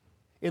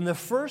In the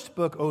first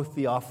book, O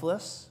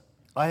Theophilus,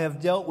 I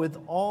have dealt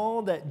with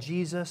all that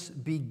Jesus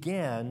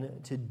began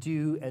to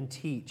do and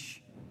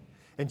teach,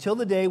 until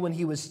the day when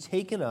he was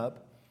taken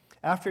up,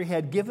 after he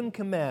had given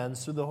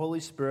commands through the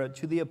Holy Spirit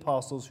to the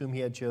apostles whom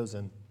he had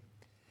chosen.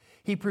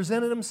 He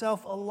presented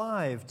himself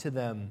alive to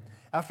them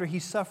after he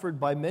suffered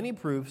by many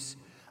proofs,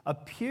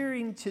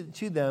 appearing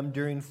to them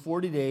during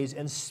 40 days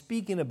and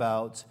speaking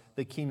about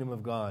the kingdom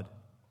of God.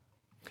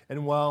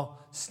 And while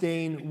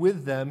staying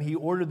with them, he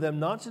ordered them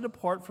not to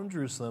depart from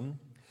Jerusalem,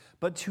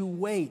 but to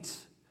wait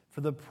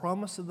for the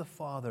promise of the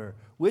Father,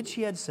 which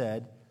he had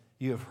said,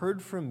 "You have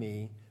heard from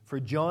me, for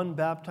John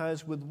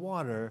baptized with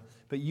water,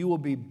 but you will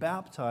be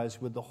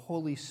baptized with the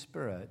Holy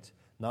Spirit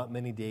not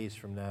many days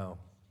from now."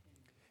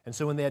 And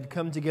so when they had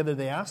come together,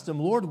 they asked him,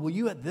 "Lord, will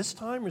you at this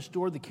time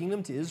restore the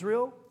kingdom to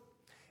Israel?"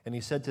 And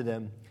he said to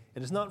them,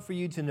 "It is not for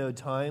you to know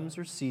times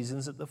or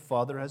seasons that the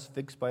Father has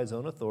fixed by his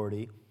own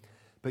authority,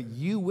 but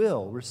you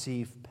will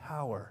receive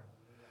power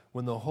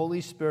when the Holy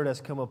Spirit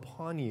has come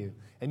upon you,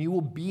 and you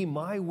will be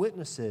my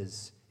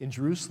witnesses in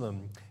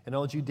Jerusalem and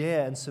all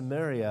Judea and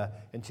Samaria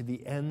and to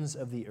the ends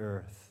of the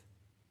earth."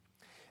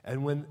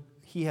 And when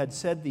he had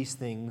said these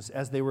things,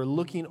 as they were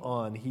looking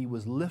on, he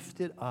was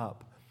lifted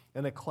up,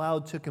 and a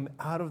cloud took him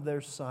out of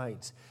their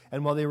sight.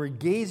 And while they were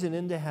gazing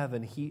into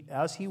heaven,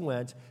 as he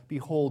went,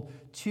 behold,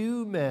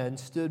 two men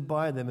stood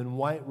by them in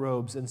white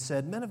robes and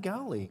said, "Men of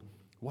Galilee,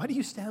 why do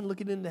you stand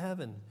looking into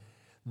heaven?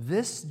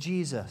 This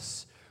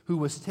Jesus, who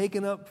was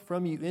taken up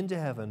from you into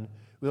heaven,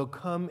 will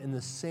come in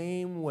the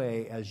same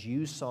way as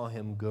you saw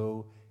him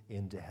go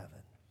into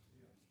heaven."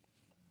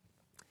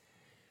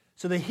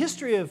 So the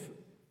history of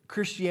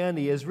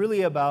Christianity is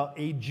really about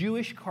a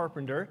Jewish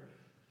carpenter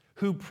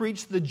who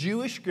preached the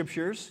Jewish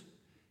scriptures.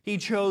 He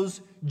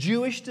chose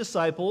Jewish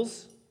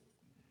disciples.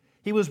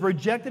 He was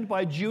rejected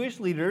by Jewish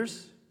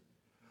leaders,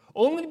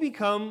 only to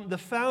become the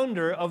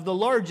founder of the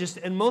largest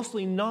and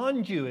mostly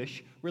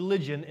non-Jewish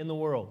religion in the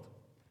world.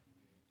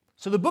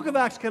 So the book of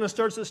Acts kind of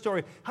starts the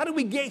story. How did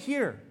we get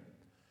here?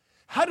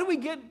 How do we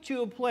get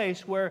to a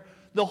place where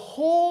the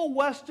whole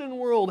Western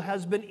world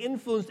has been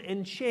influenced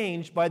and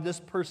changed by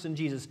this person,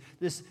 Jesus,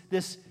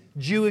 this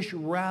Jewish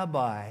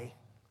rabbi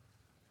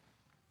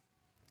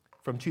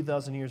from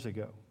 2,000 years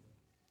ago?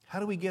 How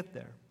do we get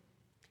there?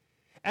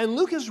 And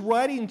Luke is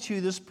writing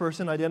to this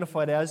person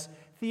identified as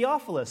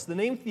Theophilus. The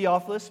name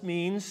Theophilus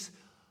means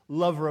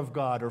lover of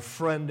God or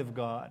friend of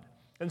God.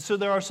 And so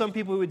there are some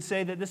people who would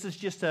say that this is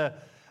just a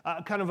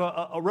kind of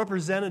a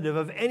representative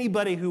of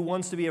anybody who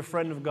wants to be a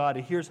friend of God.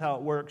 And here's how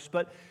it works.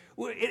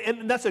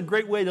 And that's a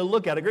great way to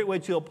look at it, a great way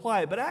to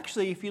apply it. But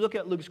actually, if you look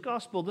at Luke's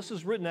gospel, this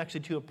is written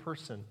actually to a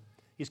person.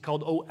 He's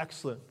called, "O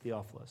excellent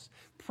Theophilus."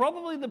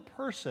 Probably the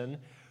person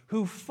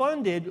who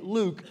funded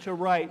Luke to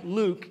write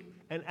Luke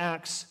and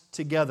Acts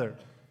together.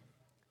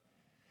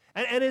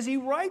 And as he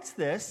writes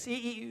this,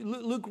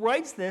 Luke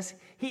writes this,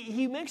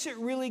 he makes it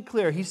really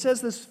clear. He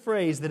says this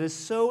phrase that is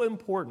so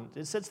important.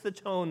 It sets the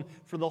tone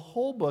for the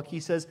whole book.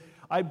 He says,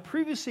 "I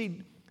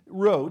previously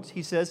wrote,"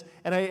 he says,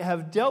 "and I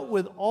have dealt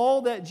with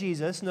all that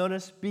Jesus,"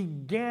 notice,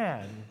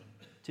 "began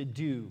to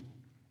do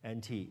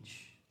and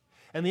teach."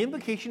 And the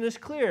implication is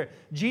clear.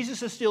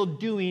 Jesus is still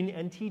doing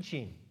and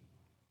teaching.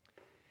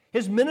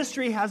 His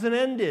ministry hasn't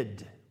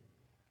ended.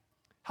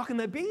 How can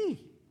that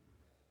be?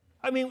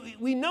 I mean,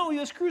 we know he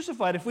was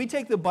crucified. If we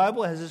take the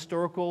Bible as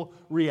historical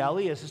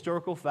reality, as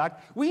historical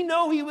fact, we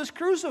know he was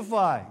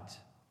crucified.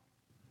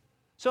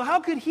 So how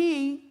could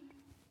he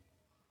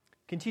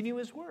continue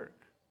his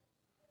work?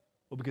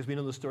 Well, because we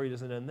know the story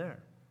doesn't end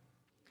there.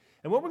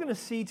 And what we're going to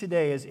see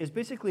today is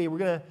basically we're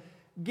going to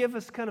give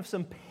us kind of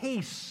some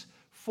pace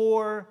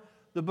for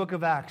the book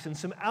of Acts and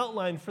some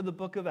outline for the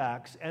book of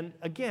Acts. And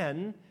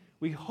again,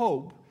 we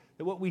hope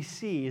that what we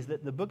see is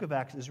that the book of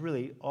Acts is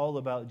really all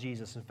about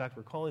Jesus. In fact,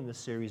 we're calling this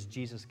series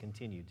Jesus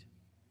Continued.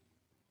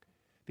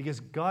 Because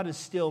God is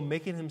still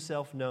making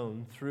himself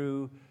known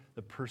through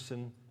the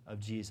person of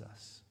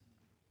Jesus.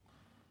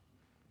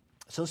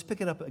 So let's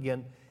pick it up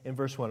again in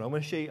verse 1. I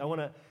want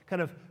to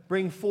kind of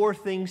bring four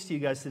things to you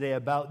guys today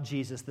about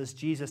Jesus, this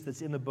Jesus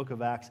that's in the book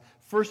of Acts.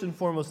 First and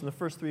foremost, in the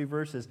first three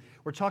verses,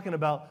 we're talking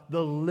about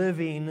the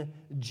living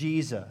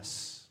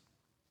Jesus.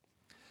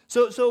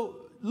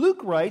 So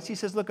Luke writes, he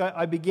says, "Look,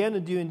 I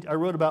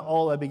wrote about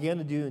all I began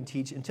to do and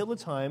teach until the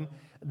time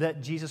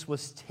that Jesus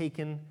was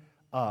taken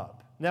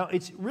up." Now,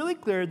 it's really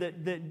clear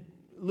that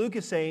Luke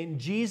is saying,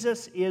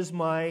 Jesus is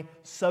my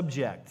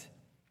subject.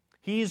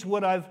 He's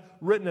what I've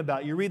written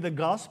about. You read the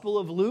Gospel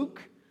of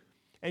Luke,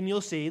 and you'll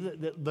see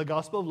that the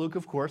Gospel of Luke,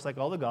 of course, like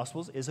all the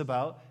Gospels, is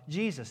about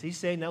Jesus. He's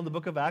saying now the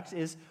book of Acts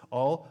is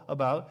all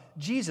about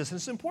Jesus. And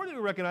it's important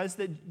to recognize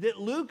that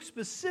Luke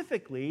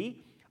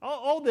specifically,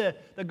 all the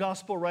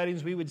Gospel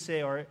writings we would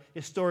say are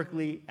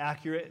historically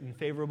accurate and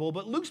favorable,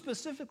 but Luke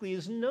specifically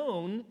is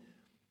known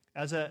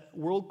as a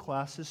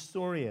world-class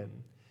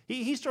historian.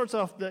 He starts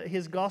off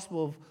his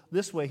Gospel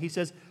this way. He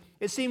says,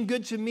 "It seemed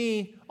good to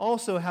me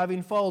also,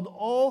 having followed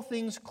all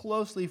things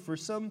closely for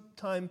some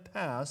time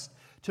past,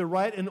 to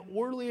write an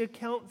orderly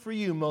account for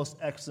you, most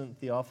excellent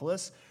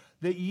Theophilus,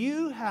 that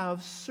you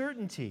have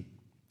certainty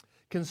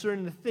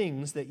concerning the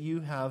things that you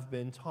have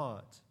been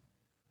taught.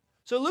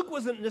 So Luke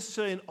wasn't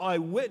necessarily an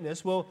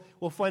eyewitness. We'll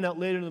find out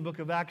later in the book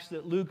of Acts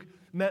that Luke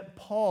met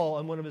Paul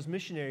on one of his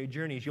missionary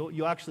journeys.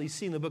 You'll actually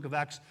see in the book of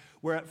Acts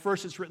where at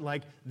first it's written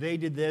like, they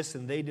did this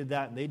and they did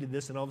that and they did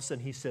this, and all of a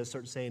sudden he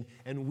starts saying,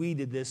 and we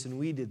did this and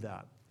we did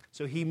that.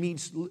 So he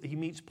meets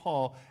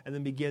Paul and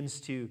then begins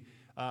to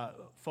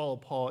follow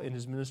Paul in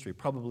his ministry.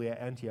 Probably at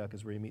Antioch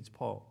is where he meets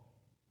Paul.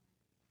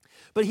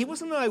 But he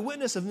wasn't an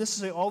eyewitness of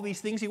necessarily all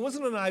these things. He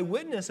wasn't an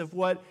eyewitness of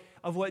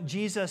what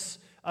Jesus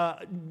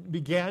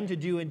began to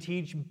do and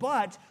teach.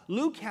 But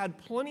Luke had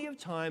plenty of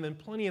time and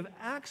plenty of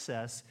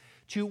access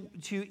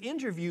to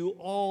interview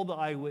all the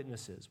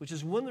eyewitnesses, which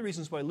is one of the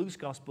reasons why Luke's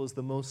gospel is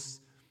the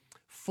most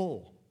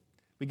full.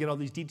 We get all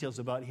these details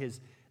about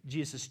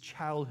Jesus'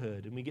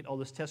 childhood, and we get all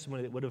this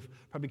testimony that would have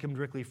probably come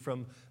directly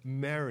from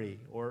Mary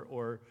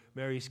or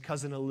Mary's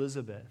cousin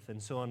Elizabeth,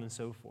 and so on and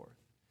so forth.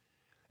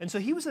 And so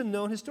he was a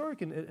known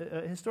historian.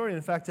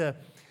 In fact,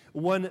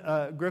 one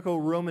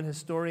Greco-Roman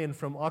historian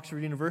from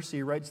Oxford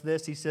University writes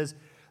this. He says,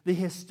 the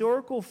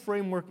historical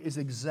framework is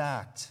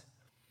exact.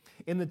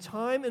 In the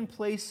time and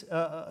place,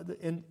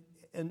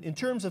 in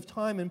terms of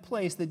time and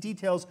place, the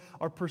details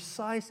are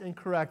precise and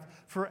correct.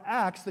 For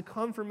Acts, the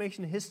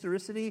confirmation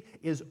historicity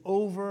is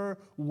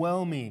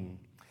overwhelming.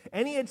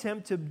 Any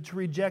attempt to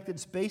reject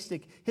its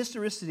basic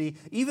historicity,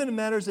 even in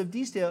matters of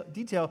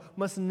detail,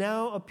 must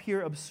now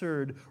appear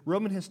absurd.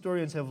 Roman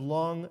historians have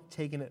long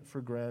taken it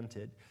for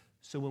granted.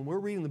 So when we're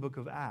reading the book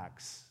of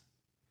Acts,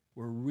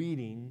 we're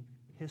reading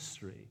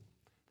history,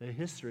 the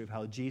history of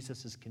how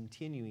Jesus is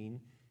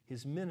continuing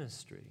his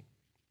ministry.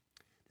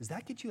 Does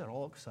that get you at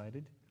all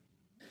excited?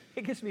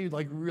 It gets me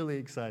really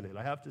excited,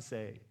 I have to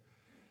say.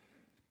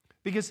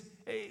 Because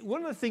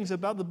one of the things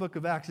about the book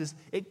of Acts is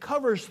it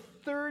covers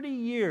 30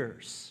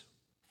 years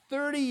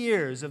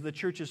of the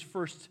church's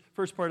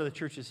first part of the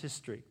church's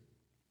history.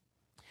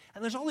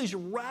 And there's all these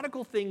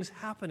radical things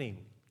happening.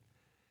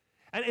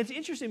 And it's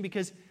interesting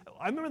because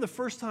I remember the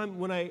first time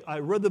when I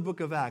read the book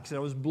of Acts and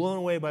I was blown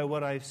away by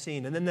what I've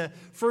seen. And then the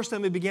first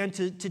time I began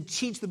to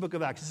teach the book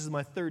of Acts. This is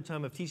my third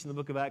time of teaching the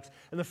book of Acts.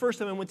 And the first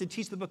time I went to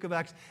teach the book of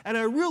Acts, and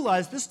I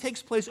realized this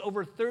takes place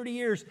over 30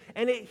 years,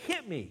 and it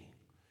hit me.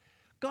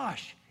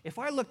 Gosh, if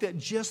I looked at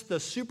just the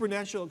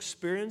supernatural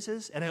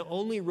experiences and I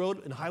only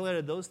wrote and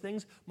highlighted those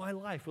things, my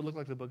life would look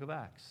like the book of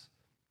Acts.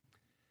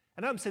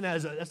 And I'm saying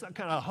that's not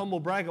kind of a humble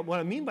brag. What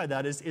I mean by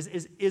that is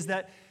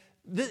that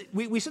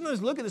we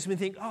sometimes look at this and we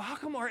think, oh, how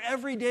come our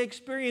everyday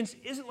experience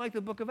isn't like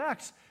the book of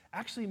Acts?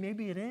 Actually,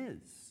 maybe it is.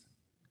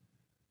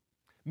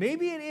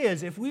 Maybe it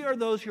is if we are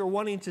those who are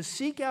wanting to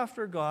seek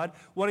after God,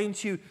 wanting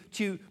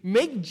to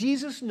make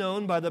Jesus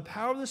known by the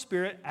power of the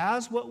Spirit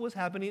as what was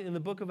happening in the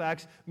book of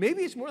Acts.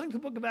 Maybe it's more like the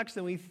book of Acts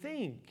than we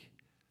think.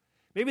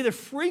 Maybe the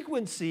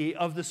frequency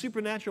of the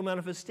supernatural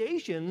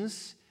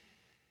manifestations,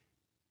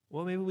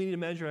 well, maybe we need to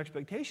manage our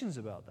expectations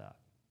about that.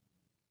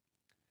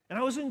 And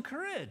I was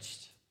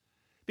encouraged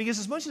because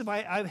as much as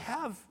I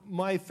have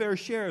my fair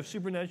share of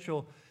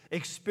supernatural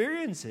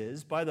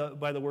experiences by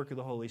the work of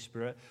the Holy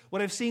Spirit,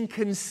 what I've seen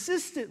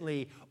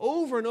consistently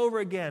over and over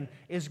again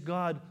is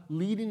God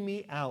leading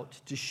me out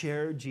to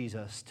share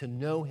Jesus, to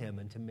know him,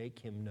 and to make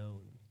him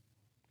known.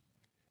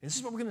 And this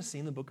is what we're going to see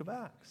in the book of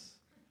Acts,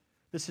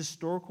 this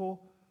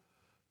historical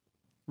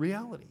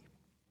reality.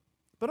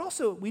 But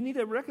also, we need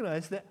to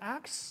recognize that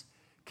Acts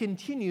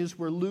continues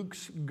where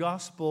Luke's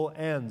gospel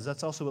ends.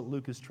 That's also what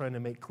Luke is trying to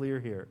make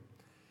clear here.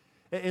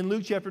 In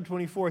Luke chapter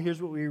 24,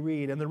 here's what we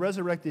read. And the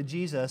resurrected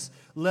Jesus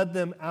led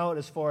them out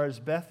as far as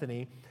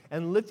Bethany,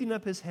 and lifting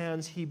up his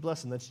hands, he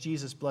blessed them. That's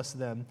Jesus blessed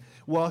them.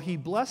 While he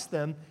blessed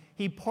them,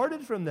 he parted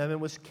from them and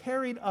was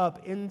carried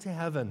up into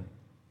heaven.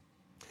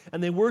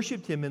 And they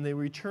worshiped him, and they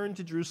returned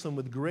to Jerusalem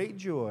with great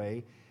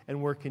joy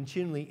and were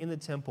continually in the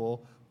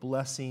temple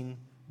blessing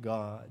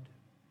God.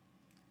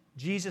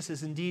 Jesus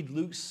is indeed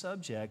Luke's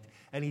subject,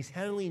 and he's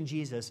handling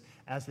Jesus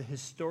as the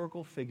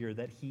historical figure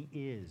that he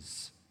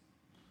is.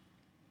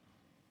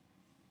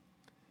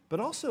 But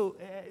also,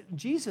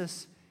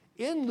 Jesus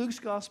in Luke's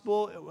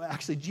gospel,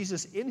 actually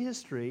Jesus in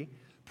history,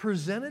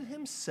 presented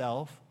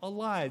himself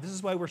alive. This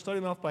is why we're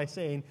starting off by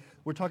saying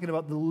we're talking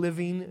about the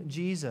living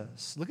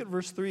Jesus. Look at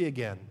verse 3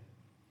 again.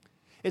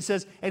 It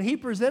says, and he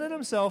presented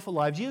himself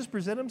alive, Jesus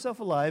presented himself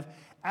alive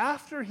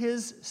after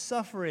his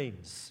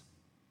sufferings.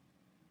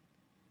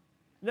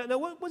 Now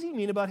what does he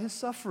mean about his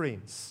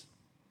sufferings?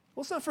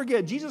 Well, let's not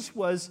forget, Jesus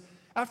was,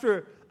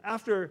 after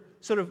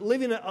sort of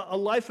living a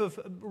life of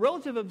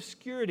relative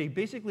obscurity,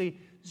 basically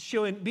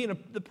being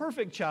the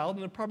perfect child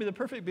and probably the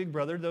perfect big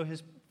brother, though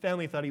his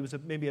family thought he was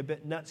maybe a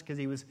bit nuts because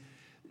he was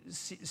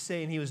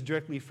saying he was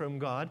directly from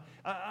God.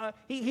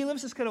 He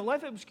lives this kind of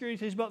life of obscurity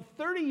until he's about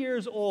 30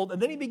 years old,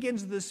 and then he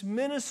begins this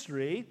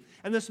ministry,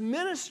 and this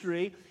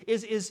ministry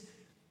is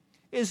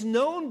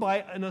known by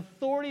an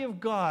authority of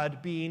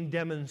God being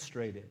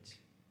demonstrated,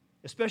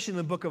 especially in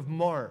the book of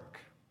Mark.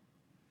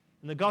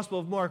 In the Gospel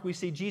of Mark, we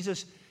see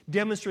Jesus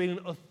demonstrating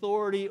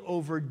authority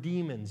over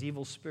demons,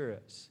 evil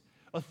spirits,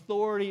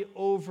 authority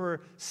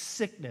over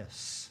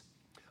sickness,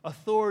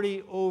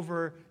 authority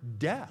over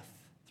death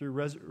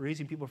through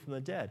raising people from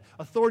the dead.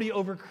 Authority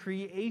over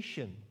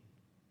creation.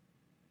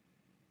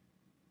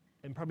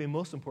 And probably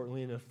most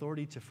importantly, an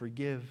authority to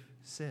forgive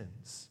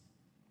sins.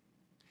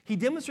 He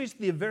demonstrates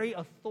the very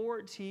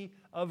authority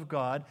of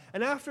God.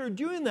 And after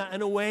doing that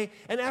in a way,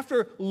 and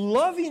after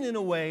loving in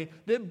a way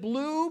that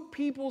blew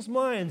people's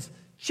minds,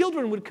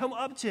 children would come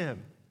up to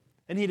him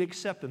and he'd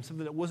accept them,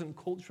 something that wasn't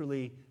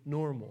culturally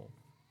normal.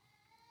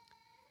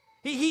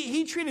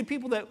 He treated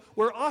people that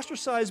were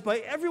ostracized by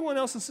everyone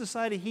else in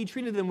society, he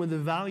treated them with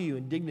value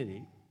and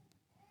dignity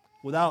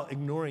without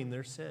ignoring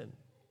their sin.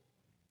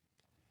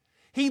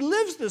 He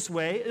lives this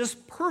way, this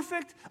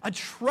perfect,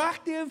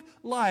 attractive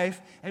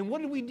life, and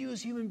what do we do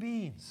as human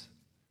beings?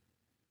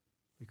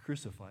 We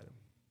crucified him.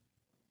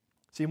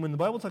 See, when the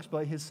Bible talks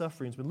about his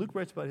sufferings, when Luke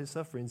writes about his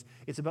sufferings,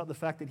 it's about the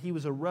fact that he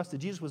was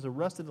arrested. Jesus was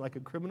arrested like a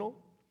criminal.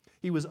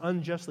 He was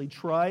unjustly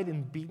tried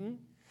and beaten.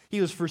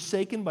 He was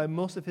forsaken by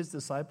most of his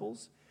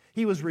disciples.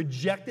 He was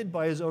rejected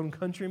by his own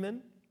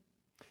countrymen.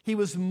 He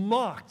was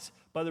mocked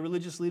by the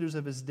religious leaders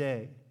of his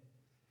day.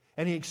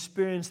 And he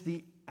experienced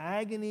the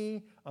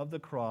agony of the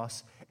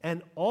cross,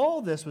 and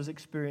all this was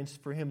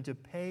experienced for him to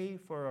pay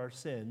for our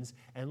sins.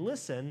 And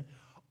listen,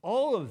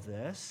 all of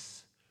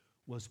this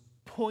was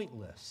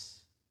pointless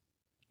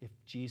if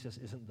Jesus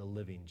isn't the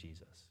living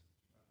Jesus.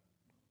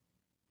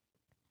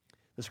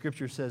 The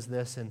scripture says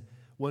this in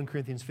 1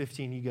 Corinthians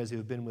 15. You guys who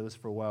have been with us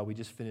for a while, we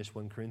just finished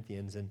 1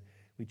 Corinthians, and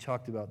we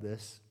talked about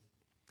this.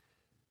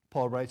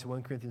 Paul writes in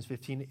 1 Corinthians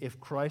 15, if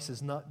Christ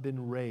has not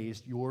been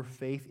raised, your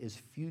faith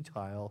is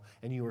futile,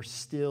 and you are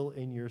still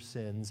in your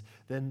sins.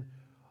 Then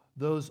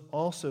those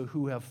also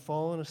who have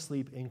fallen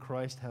asleep in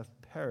Christ have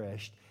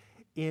perished.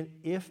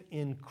 If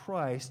in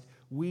Christ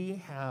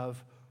we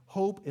have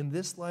hope in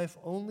this life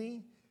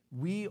only,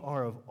 we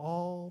are of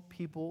all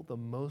people the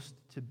most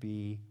to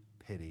be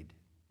pitied.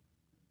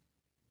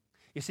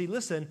 You see,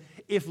 listen,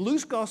 if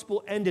Luke's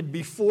gospel ended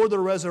before the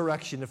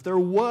resurrection, if there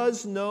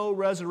was no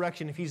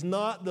resurrection, if he's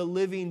not the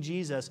living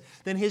Jesus,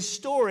 then his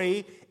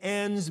story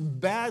ends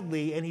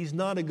badly and he's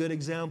not a good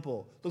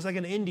example. Looks like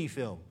an indie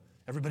film.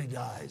 Everybody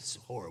dies.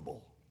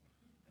 Horrible.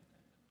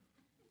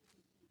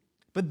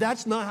 But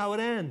that's not how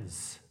it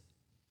ends.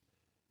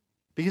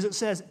 Because it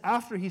says,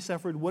 after he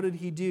suffered, what did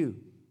he do?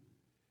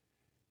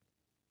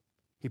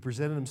 He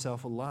presented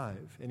himself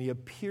alive, and he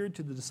appeared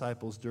to the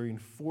disciples during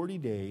 40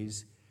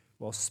 days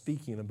while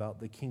speaking about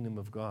the kingdom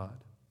of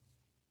God.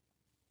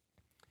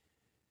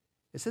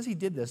 It says he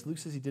did this, Luke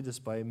says he did this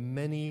by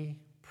many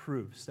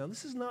proofs. Now,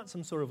 this is not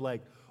some sort of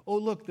like, oh,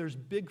 look, there's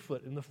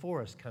Bigfoot in the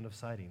forest kind of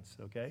sightings,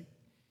 okay?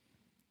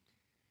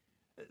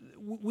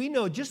 We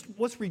know just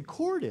what's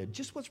recorded.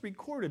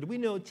 We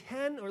know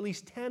 10, or at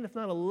least 10, if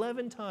not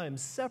 11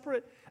 times,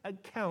 separate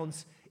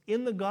accounts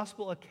in the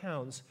gospel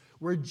accounts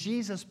where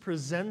Jesus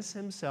presents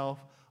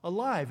himself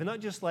alive. And not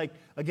just like,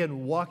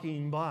 again,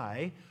 walking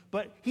by,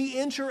 but he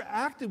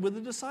interacted with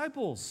the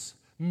disciples,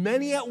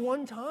 many at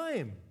one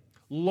time.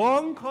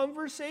 Long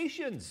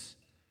conversations.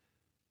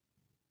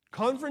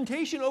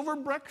 Confrontation over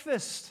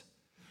breakfast.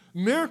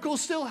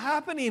 Miracles still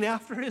happening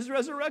after his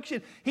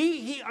resurrection.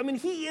 He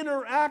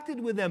interacted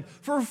with them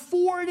for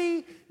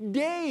 40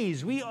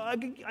 days.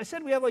 I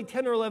said we have like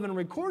 10 or 11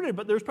 recorded,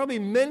 but there's probably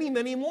many,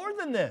 many more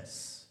than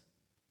this.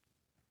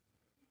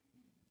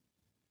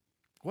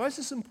 Why is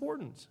this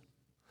important?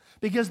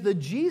 Because the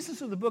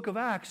Jesus of the book of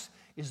Acts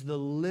is the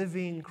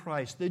living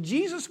Christ. The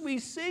Jesus we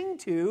sing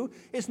to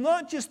is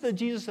not just the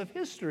Jesus of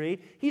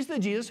history. He's the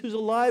Jesus who's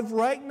alive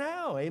right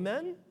now.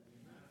 Amen?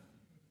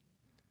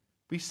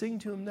 We sing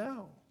to him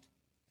now.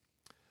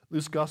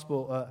 Luke's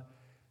gospel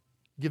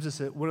gives us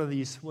one of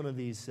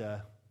these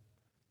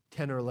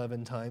 10 or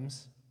 11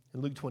 times.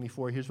 In Luke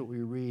 24, here's what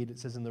we read. It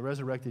says, and the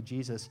resurrected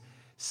Jesus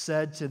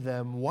said to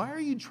them, why are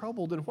you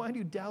troubled and why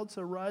do doubts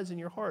arise in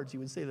your hearts? He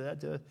would say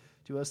that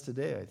to us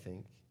today, I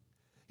think.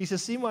 He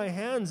says, see my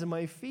hands and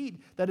my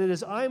feet, that it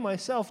is I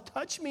myself.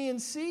 Touch me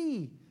and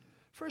see.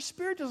 For a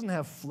spirit doesn't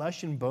have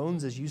flesh and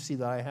bones as you see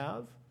that I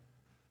have.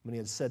 When he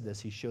had said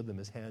this, he showed them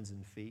his hands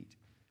and feet.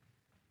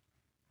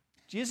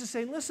 Jesus is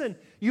saying, listen,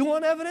 you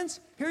want evidence?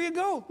 Here you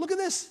go. Look at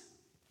this.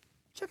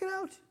 Check it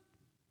out.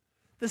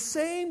 The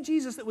same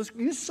Jesus that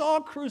you saw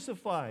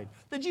crucified,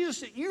 the Jesus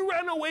that you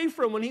ran away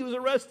from when he was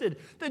arrested,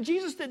 the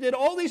Jesus that did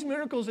all these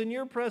miracles in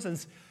your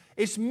presence,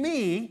 it's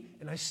me,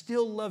 and I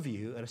still love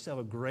you, and I still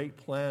have a great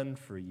plan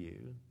for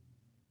you.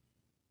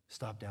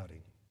 Stop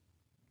doubting.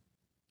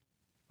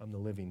 I'm the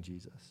living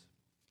Jesus.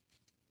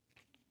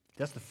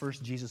 That's the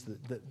first Jesus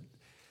that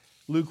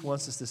Luke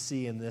wants us to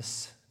see in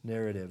this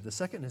narrative. The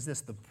second is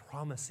this, the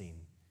promising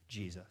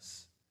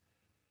Jesus.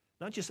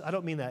 Not just, I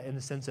don't mean that in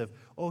the sense of,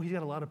 oh, he's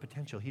got a lot of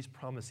potential. He's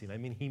promising. I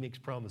mean, he makes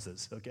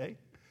promises, okay?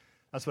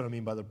 That's what I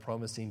mean by the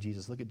promising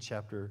Jesus. Look at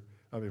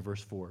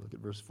verse 4. Look at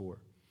verse 4.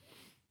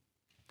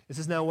 It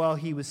says, now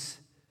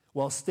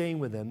while staying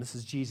with them, this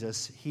is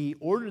Jesus, he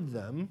ordered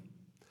them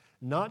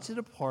not to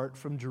depart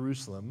from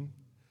Jerusalem,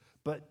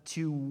 but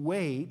to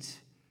wait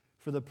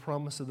for the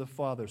promise of the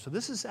Father. So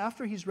this is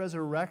after he's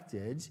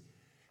resurrected,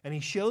 and he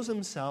shows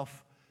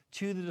himself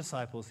to the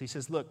disciples. He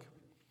says, look,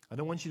 I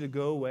don't want you to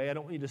go away. I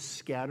don't want you to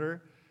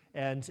scatter.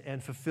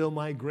 and fulfill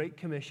my great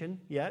commission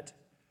yet.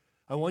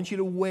 I want you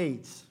to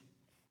wait.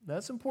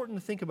 That's important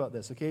to think about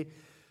this, okay?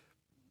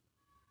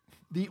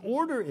 The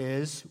order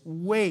is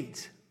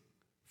wait.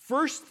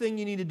 First thing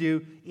you need to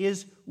do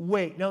is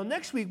wait. Now,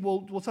 next week,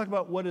 we'll talk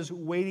about what does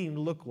waiting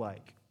look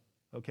like,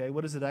 okay?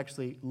 What does it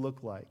actually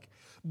look like?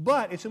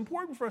 But it's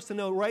important for us to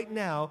know right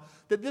now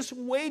that this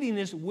waiting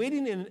is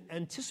waiting in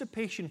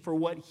anticipation for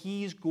what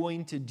He's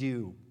going to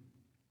do.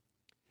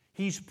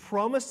 He's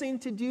promising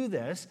to do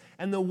this,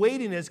 and the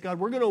waiting is, God,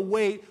 we're going to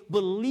wait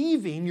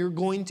believing you're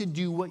going to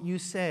do what you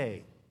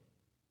say.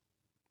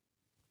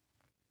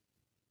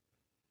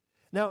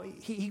 Now,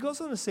 he goes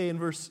on to say in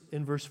verse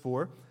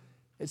 4,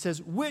 it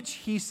says, which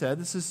he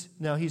said,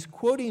 now he's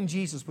quoting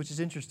Jesus, which is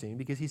interesting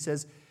because he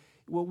says,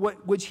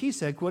 which he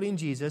said, quoting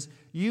Jesus,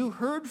 you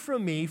heard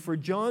from me, for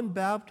John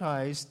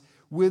baptized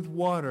with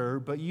water,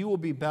 but you will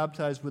be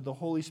baptized with the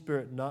Holy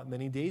Spirit not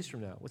many days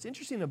from now. What's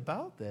interesting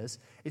about this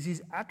is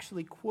he's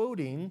actually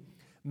quoting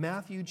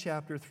Matthew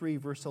chapter 3,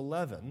 verse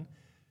 11,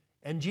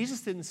 and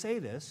Jesus didn't say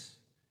this.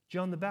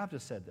 John the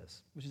Baptist said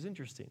this, which is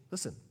interesting.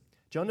 Listen,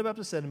 John the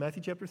Baptist said in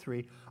Matthew chapter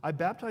 3, I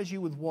baptize you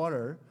with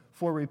water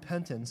for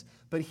repentance,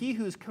 but he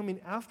who is coming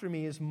after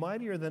me is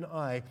mightier than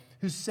I,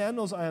 whose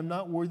sandals I am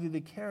not worthy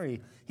to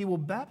carry. He will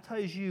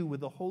baptize you with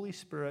the Holy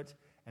Spirit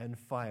and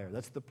fire.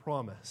 That's the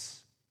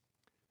promise.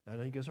 I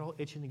know you guys are all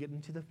itching to get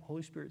into the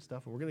Holy Spirit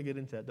stuff, and we're going to get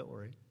into that, don't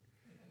worry.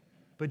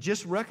 But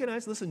just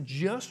recognize,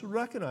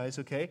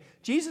 okay?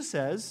 Jesus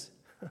says,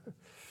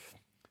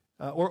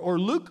 or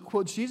Luke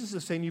quotes Jesus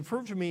as saying, you've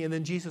heard from me, and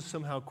then Jesus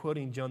somehow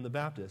quoting John the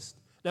Baptist.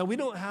 Now, we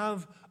don't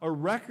have a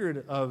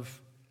record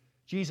of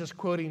Jesus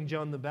quoting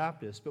John the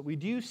Baptist, but we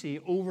do see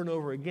over and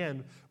over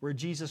again where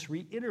Jesus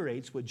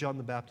reiterates what John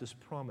the Baptist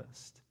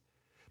promised.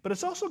 But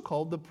it's also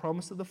called the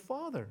promise of the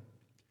Father.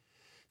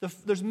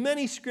 There's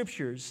many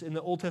scriptures in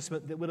the Old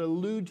Testament that would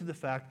allude to the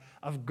fact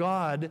of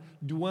God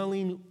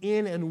dwelling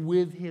in and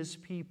with His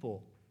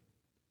people,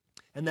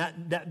 and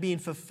that being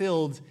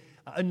fulfilled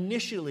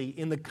initially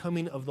in the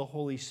coming of the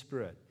Holy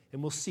Spirit.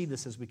 And we'll see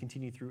this as we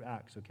continue through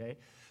Acts, okay?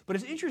 But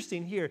it's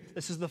interesting here,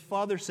 this is the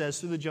Father says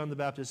through the John the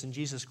Baptist, and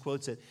Jesus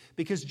quotes it,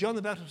 because John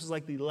the Baptist was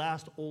like the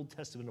last Old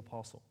Testament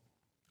apostle,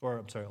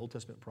 Old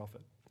Testament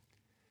prophet.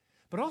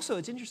 But also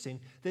it's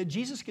interesting that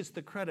Jesus gets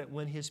the credit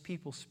when His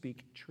people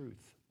speak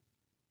truth.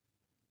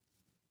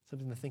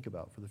 Something to think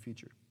about for the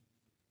future.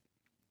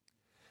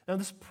 Now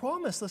this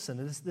promise, listen,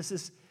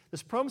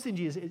 this promise in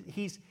Jesus,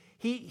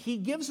 he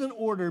gives an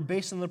order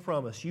based on the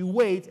promise. You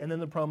wait, and then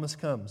the promise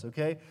comes,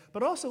 okay?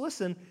 But also,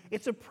 listen,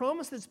 it's a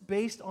promise that's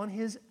based on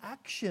His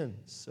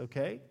actions,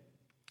 okay?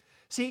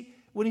 See,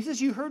 when He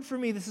says, you heard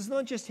from me, this is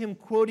not just Him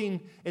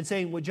quoting and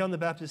saying what John the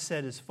Baptist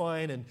said is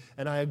fine,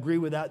 and I agree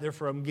with that,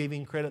 therefore I'm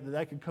giving credit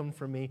that could come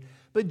from me.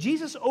 But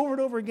Jesus over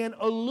and over again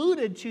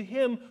alluded to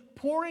Him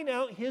pouring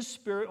out His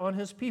Spirit on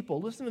His people.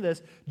 Listen to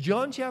this.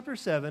 John chapter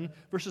 7,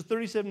 verses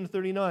 37 to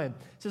 39. It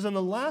says, on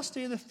the last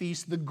day of the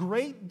feast, the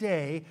great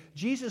day,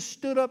 Jesus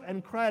stood up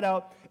and cried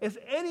out, if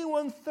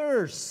anyone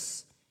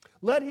thirsts,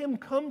 let him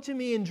come to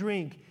me and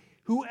drink.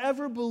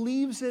 Whoever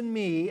believes in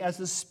me, as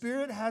the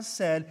Spirit has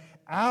said,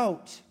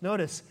 out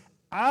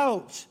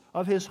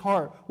of his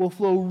heart will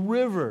flow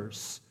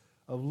rivers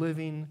of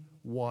living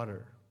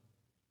water.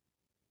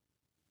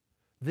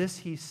 This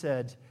He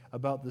said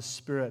about the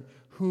Spirit,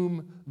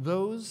 whom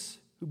those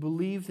who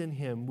believed in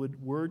Him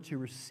were to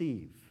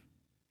receive.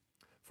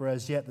 For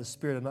as yet the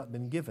Spirit had not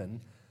been given,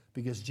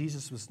 because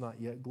Jesus was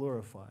not yet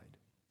glorified.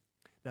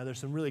 Now there's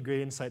some really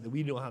great insight that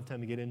we don't have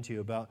time to get into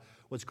about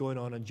what's going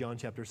on in John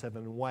chapter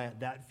 7 and why at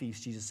that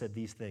feast Jesus said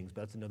these things,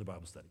 but that's another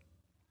Bible study.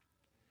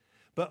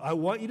 But I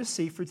want you to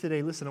see for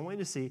today, listen, I want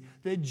you to see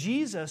that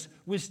Jesus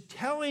was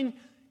telling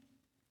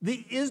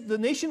the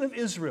nation of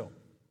Israel,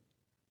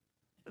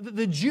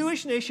 the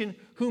Jewish nation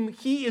whom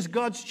He is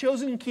God's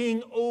chosen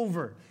king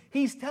over.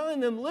 He's telling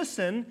them,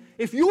 listen,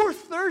 if you're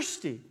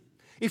thirsty,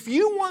 if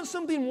you want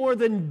something more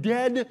than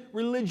dead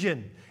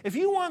religion, if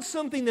you want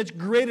something that's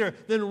greater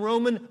than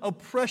Roman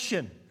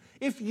oppression,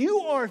 if you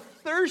are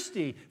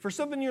thirsty for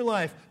something in your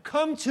life,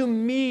 come to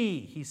me,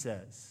 He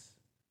says.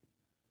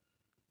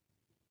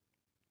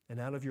 And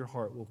out of your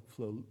heart will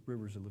flow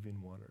rivers of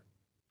living water.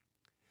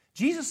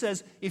 Jesus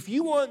says, if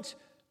you want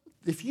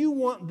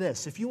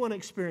this, if you want to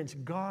experience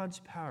God's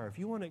power, if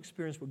you want to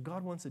experience what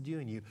God wants to do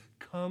in you,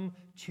 come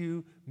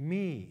to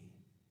me.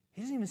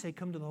 He doesn't even say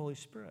come to the Holy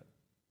Spirit.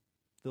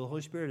 The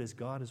Holy Spirit is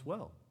God as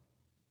well.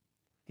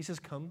 He says,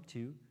 come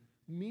to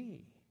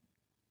me.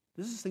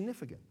 This is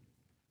significant.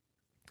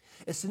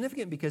 It's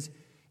significant because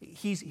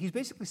he's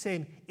basically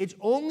saying, it's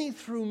only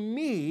through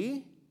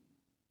me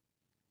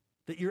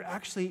that you're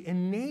actually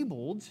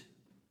enabled,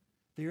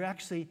 that you're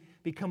actually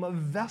become a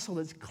vessel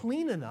that's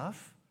clean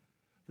enough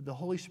that the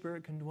Holy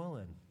Spirit can dwell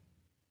in.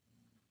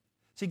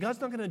 See,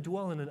 God's not going to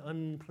dwell in an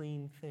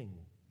unclean thing.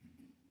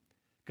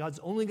 God's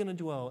only going to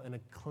dwell in a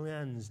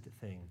cleansed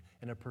thing,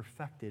 in a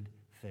perfected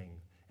thing,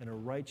 in a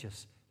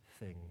righteous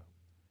thing.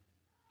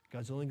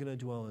 God's only going to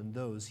dwell in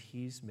those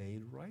He's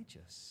made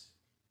righteous.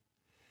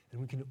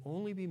 And we can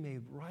only be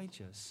made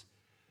righteous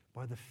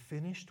by the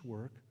finished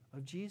work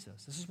of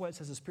Jesus. This is why it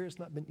says the Spirit's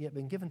not yet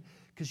been given,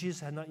 because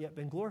Jesus had not yet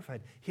been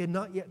glorified. He had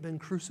not yet been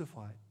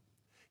crucified.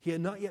 He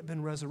had not yet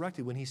been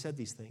resurrected when he said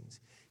these things.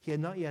 He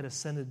had not yet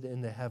ascended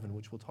into heaven,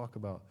 which we'll talk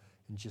about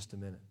in just a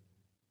minute.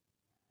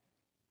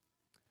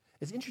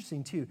 It's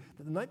interesting, too,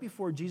 that the night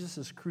before Jesus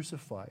is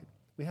crucified,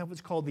 we have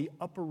what's called the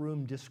Upper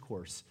Room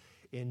Discourse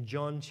in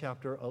John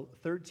chapter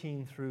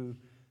 13 through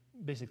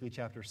basically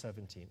chapter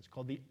 17. It's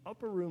called the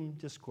Upper Room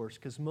Discourse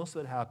because most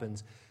of it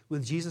happens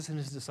with Jesus and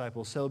his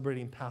disciples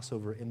celebrating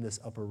Passover in this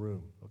upper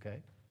room,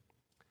 okay?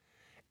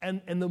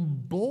 And the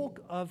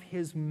bulk of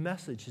his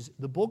message,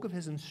 the bulk of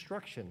his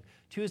instruction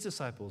to his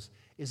disciples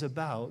is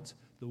about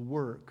the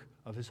work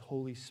of his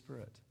Holy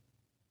Spirit.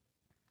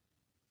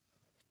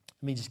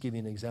 Let me just give you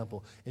an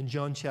example. In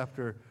John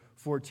chapter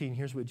 14,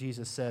 here's what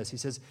Jesus says. He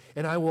says,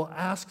 "And I will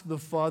ask the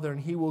Father,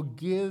 and he will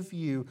give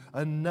you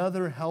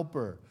another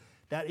helper."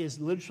 That is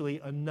literally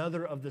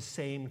another of the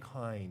same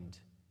kind.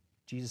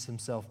 Jesus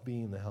himself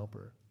being the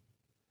helper.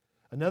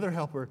 Another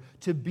helper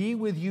to be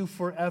with you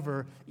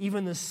forever,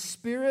 even the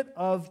Spirit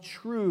of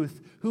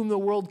truth, whom the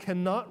world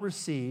cannot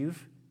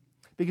receive,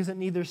 because it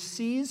neither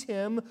sees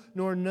him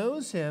nor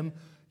knows him.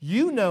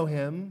 You know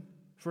him,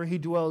 for he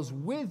dwells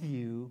with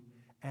you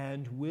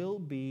and will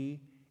be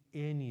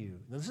in you.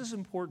 Now, this is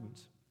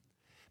important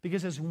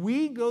because as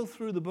we go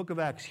through the book of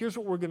Acts, here's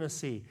what we're going to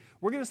see.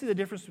 We're going to see the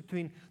difference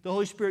between the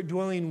Holy Spirit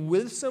dwelling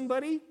with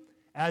somebody,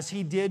 as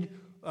he did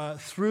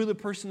through the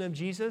person of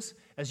Jesus,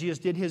 as Jesus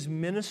did his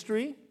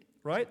ministry,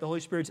 right? The Holy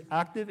Spirit's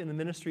active in the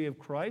ministry of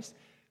Christ.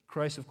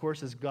 Christ, of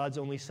course, is God's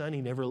only Son.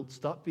 He never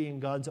stopped being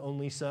God's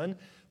only Son,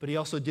 but he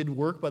also did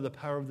work by the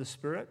power of the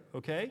Spirit,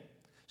 okay?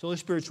 So the Holy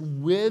Spirit's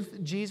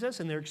with Jesus,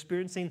 and they're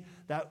experiencing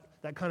that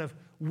kind of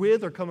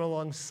with or coming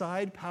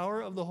alongside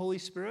power of the Holy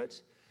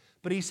Spirit.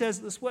 But he says,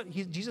 this is what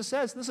Jesus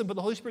says, listen, but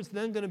the Holy Spirit's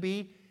then going to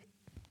be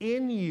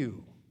in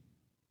you.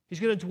 He's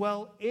going to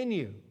dwell in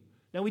you.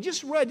 Now, we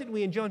just read, didn't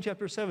we, in John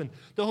chapter 7,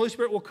 the Holy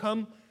Spirit will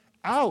come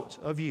out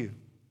of you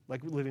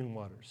like living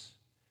waters.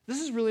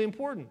 This is really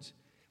important.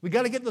 We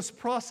got to get this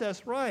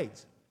process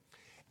right.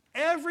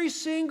 Every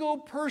single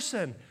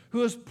person who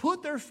has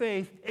put their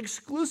faith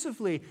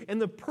exclusively in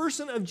the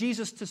person of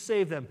Jesus to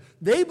save them,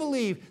 they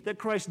believe that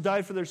Christ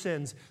died for their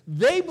sins.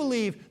 They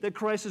believe that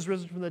Christ is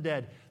risen from the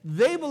dead.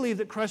 They believe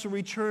that Christ will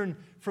return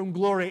from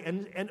glory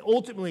and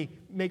ultimately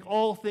make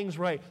all things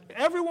right.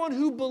 Everyone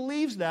who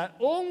believes that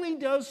only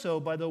does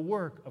so by the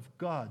work of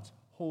God's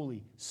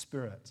Holy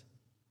Spirit.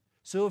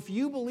 So if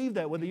you believe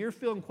that, whether you're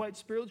feeling quite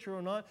spiritual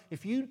or not,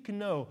 if you can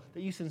know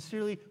that you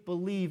sincerely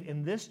believe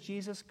in this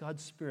Jesus,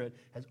 God's Spirit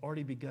has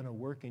already begun a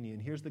work in you.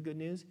 And here's the good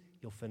news,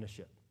 you'll finish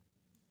it.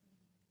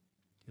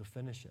 You'll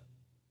finish it.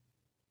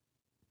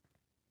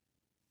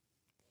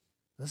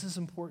 This is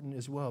important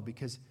as well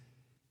because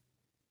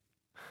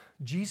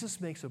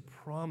Jesus makes a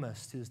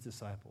promise to his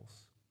disciples,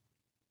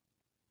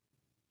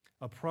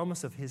 a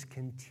promise of his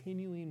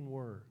continuing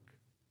work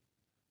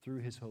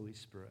through his Holy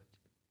Spirit.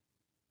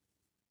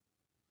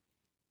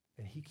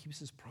 And he keeps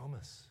his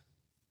promise.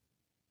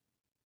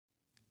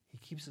 He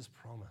keeps his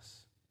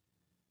promise.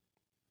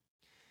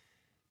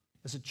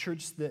 As a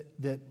church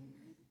that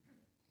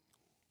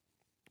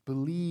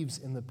believes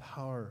in the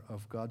power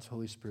of God's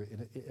Holy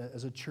Spirit,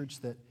 as a church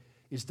that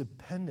is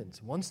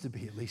dependent, wants to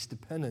be at least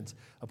dependent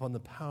upon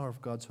the power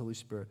of God's Holy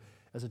Spirit,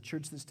 as a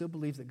church that still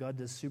believes that God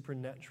does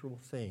supernatural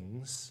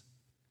things,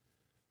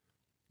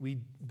 we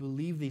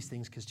believe these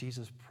things because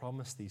Jesus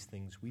promised these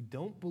things. We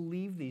don't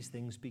believe these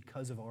things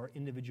because of our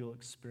individual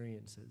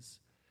experiences,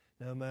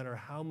 no matter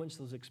how much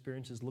those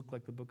experiences look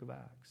like the book of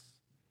Acts.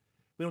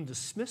 We don't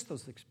dismiss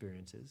those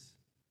experiences,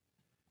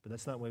 but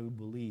that's not why we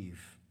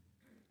believe.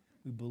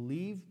 We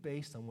believe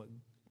based on what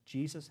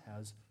Jesus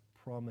has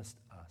promised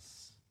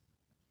us.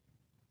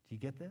 Do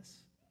you get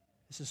this?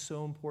 This is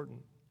so important.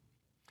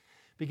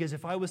 Because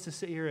if I was to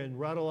sit here and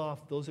rattle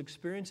off those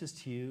experiences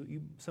to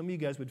you, some of you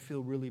guys would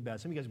feel really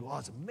bad. Some of you guys would go, oh,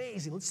 it's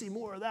amazing. Let's see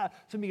more of that.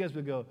 Some of you guys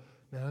would go,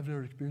 man, I've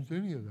never experienced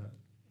any of that.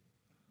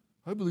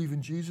 I believe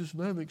in Jesus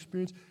and I haven't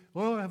experienced,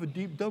 well, I have a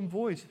deep, dumb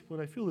voice when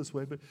I feel this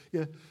way, but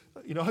yeah,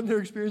 I've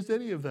never experienced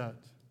any of that.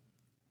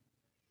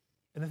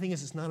 And the thing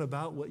is, it's not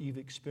about what you've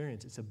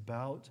experienced. It's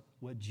about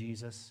what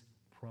Jesus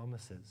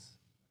promises.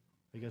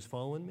 Are you guys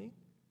following me?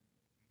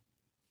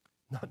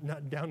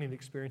 Not downing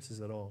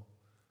experiences at all.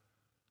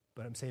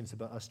 But I'm saying it's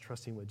about us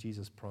trusting what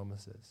Jesus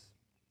promises.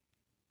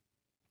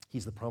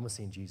 He's the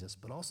promising Jesus.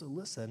 But also,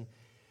 listen,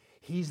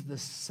 he's the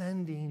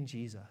sending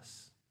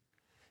Jesus.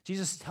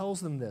 Jesus tells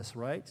them this,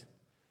 right?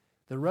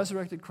 The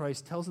resurrected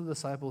Christ tells the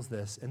disciples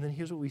this. And then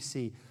here's what we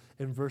see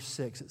in verse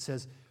 6. It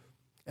says,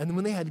 and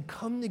when they had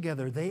come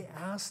together, they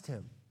asked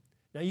him.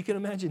 Now you can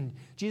imagine,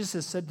 Jesus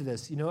has said to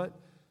this, you know what?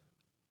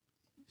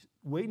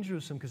 Wait in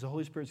Jerusalem because the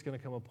Holy Spirit's going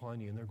to come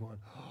upon you. And they're going,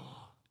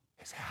 oh,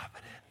 it's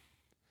happening.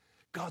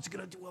 God's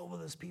going to dwell with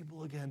his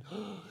people again.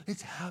 Oh,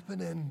 it's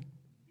happening.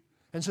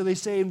 And so they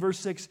say in verse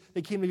 6,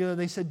 they came together and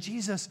they said,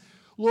 Jesus,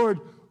 Lord,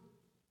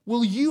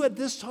 will you at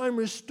this time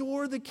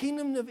restore the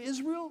kingdom of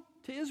Israel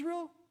to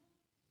Israel?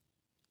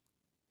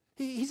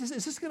 He says,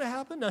 is this going to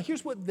happen? Now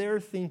here's what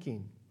they're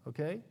thinking,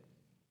 okay?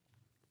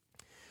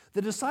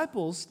 The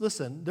disciples,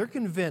 listen, they're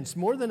convinced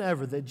more than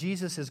ever that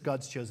Jesus is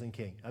God's chosen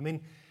king. I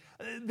mean,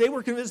 they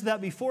were convinced of that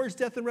before his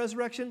death and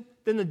resurrection.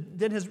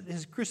 Then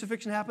his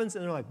crucifixion happens,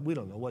 and they're like, we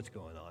don't know what's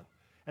going on.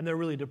 And they're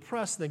really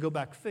depressed, and they go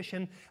back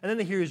fishing. And then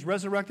they hear he's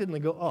resurrected, and they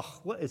go, oh,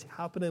 what is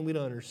happening? We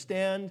don't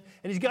understand.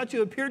 And he's got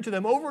to appear to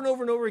them over and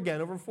over and over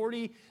again, over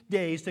 40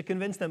 days, to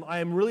convince them, I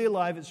am really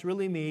alive, it's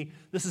really me,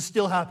 this is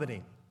still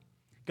happening.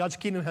 God's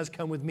kingdom has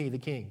come with me, the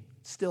king.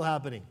 It's still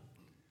happening.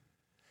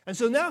 And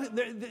so now,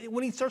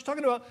 when he starts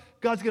talking about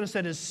God's going to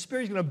send his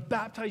Spirit, he's going to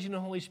baptize you in the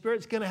Holy Spirit,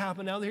 it's going to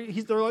happen now. They're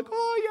like,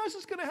 oh, yes,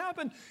 it's going to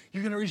happen.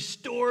 You're going to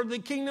restore the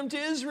kingdom to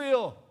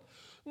Israel.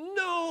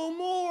 No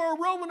more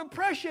Roman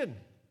oppression.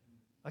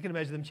 I can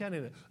imagine them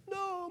chanting it.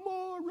 No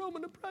more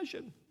Roman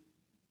oppression.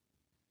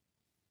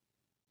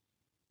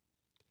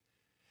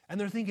 And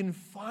they're thinking,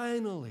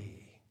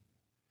 finally,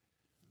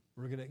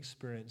 we're going to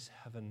experience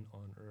heaven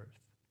on earth.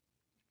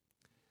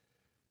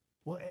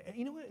 Well,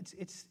 you know what?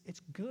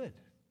 It's good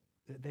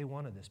that they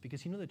wanted this,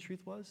 because you know the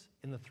truth was,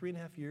 in the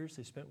 3.5 years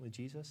they spent with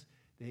Jesus,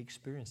 they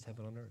experienced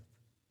heaven on earth.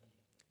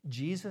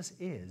 Jesus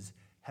is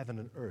heaven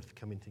and earth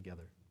coming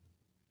together.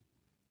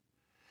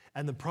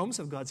 And the promise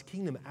of God's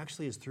kingdom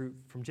actually is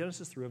from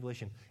Genesis through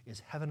Revelation,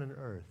 is heaven and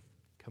earth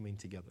coming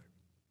together.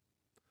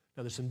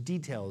 Now there's some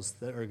details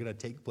that are going to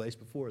take place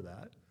before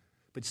that,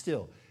 but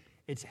still,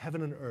 it's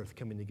heaven and earth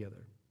coming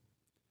together.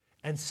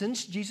 And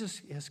since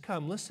Jesus has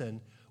come,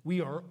 listen,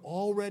 we are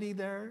already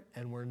there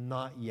and we're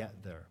not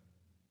yet there.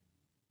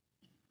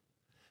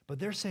 But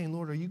they're saying,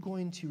 Lord, are you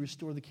going to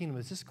restore the kingdom?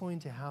 Is this going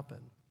to happen?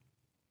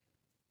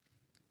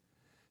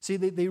 See,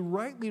 they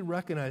rightly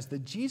recognize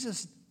that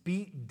Jesus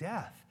beat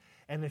death.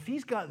 And if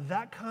he's got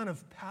that kind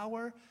of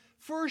power,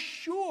 for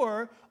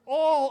sure,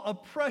 all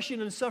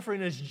oppression and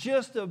suffering is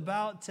just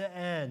about to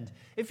end.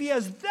 If he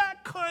has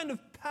that kind of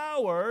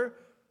power,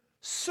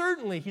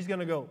 certainly he's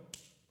going to go,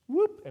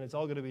 whoop, and it's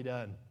all going to be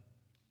done.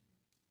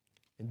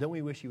 And don't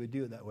we wish he would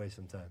do it that way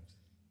sometimes?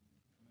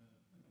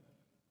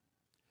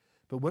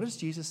 But what does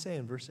Jesus say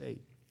in verse 8?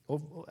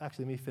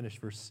 Actually, let me finish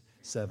verse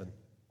 7.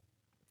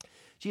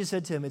 Jesus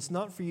said to him, it's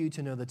not for you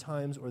to know the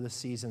times or the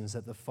seasons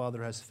that the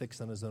Father has fixed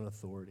on his own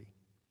authority.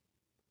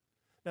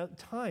 Now,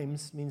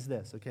 times means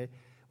this, okay?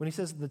 When he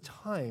says the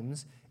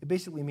times, it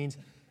basically means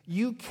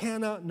you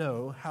cannot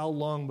know how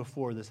long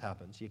before this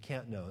happens. You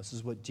can't know. This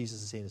is what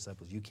Jesus is saying to his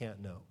disciples. You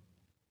can't know.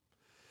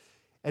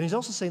 And he's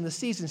also saying the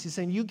seasons. He's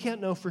saying you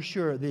can't know for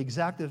sure the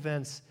exact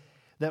events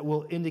that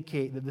will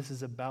indicate that this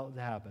is about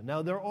to happen.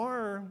 Now, there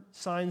are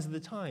signs of the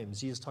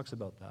times. Jesus talks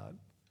about that.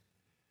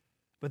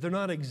 But they're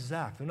not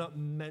exact. They're not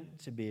meant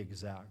to be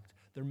exact.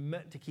 They're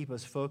meant to keep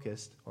us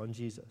focused on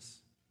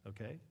Jesus,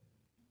 okay?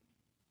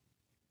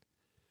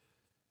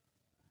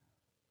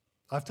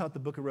 I've taught the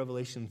book of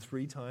Revelation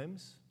 3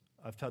 times.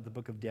 I've taught the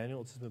book of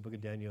Daniel. It's in the book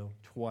of Daniel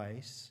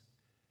twice.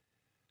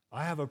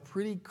 I have a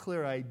pretty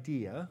clear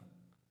idea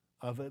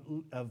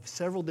of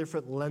several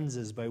different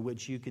lenses by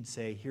which you could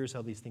say, here's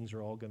how these things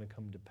are all going to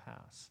come to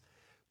pass.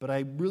 But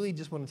I really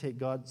just want to take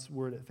God's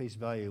word at face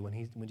value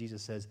when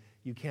Jesus says,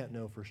 you can't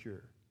know for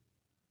sure.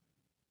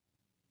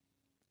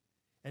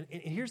 And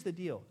here's the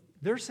deal.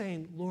 They're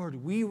saying, Lord,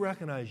 we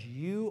recognize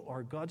you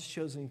are God's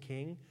chosen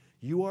king.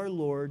 You are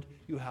Lord.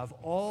 You have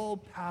all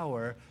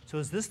power. So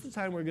is this the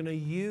time we're going to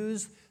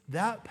use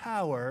that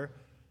power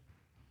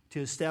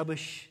to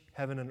establish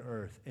heaven and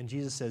earth? And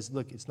Jesus says,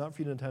 look, it's not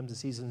for you to know times and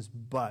seasons,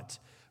 but,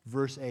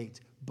 verse 8,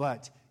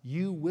 but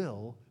you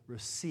will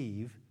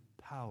receive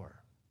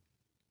power.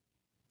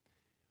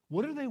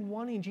 What are they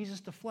wanting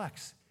Jesus to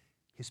flex?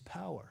 His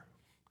power.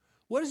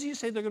 What does he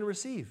say they're going to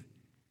receive?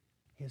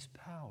 His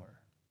power.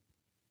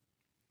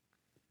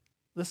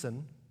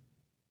 Listen,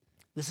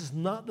 this is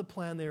not the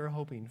plan they are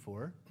hoping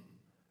for,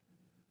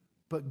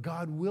 but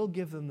God will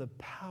give them the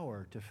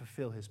power to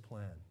fulfill his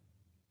plan.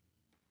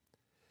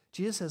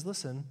 Jesus says,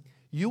 listen,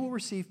 you will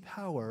receive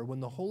power when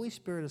the Holy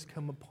Spirit has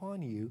come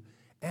upon you,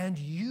 and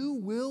you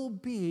will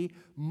be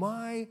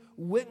my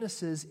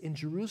witnesses in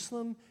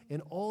Jerusalem,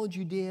 in all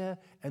Judea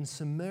and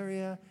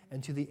Samaria,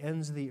 and to the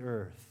ends of the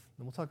earth.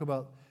 And we'll talk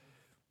about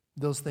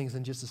those things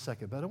in just a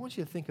second, but I want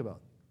you to think about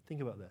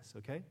this,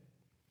 okay?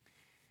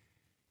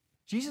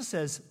 Jesus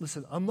says,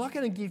 listen, I'm not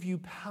going to give you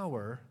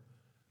power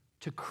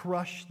to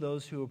crush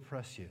those who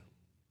oppress you.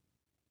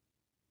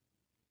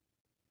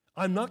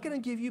 I'm not going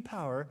to give you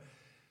power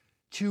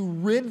to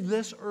rid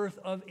this earth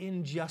of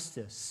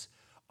injustice.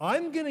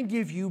 I'm going to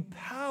give you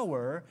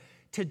power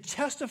to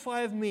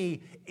testify of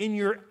me in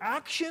your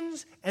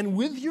actions and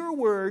with your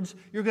words.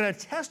 You're going to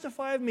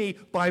testify of me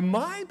by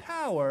my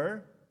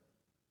power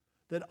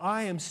that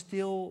I am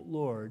still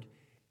Lord,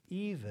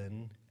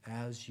 even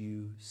as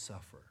you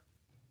suffer.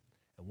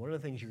 And one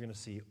of the things you're going to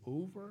see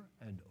over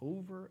and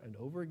over and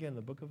over again in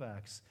the book of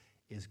Acts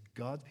is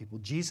God's people,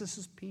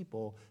 Jesus'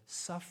 people,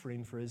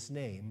 suffering for his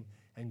name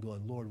and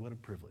going, Lord, what a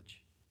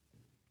privilege.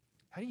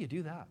 How do you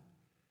do that?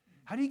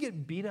 How do you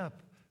get beat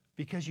up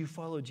because you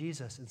follow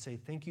Jesus and say,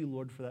 thank you,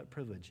 Lord, for that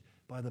privilege?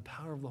 By the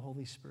power of the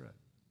Holy Spirit.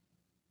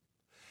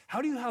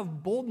 How do you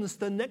have boldness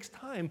the next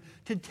time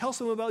to tell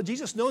someone about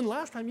Jesus, knowing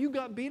last time you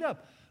got beat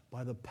up?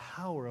 by the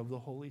power of the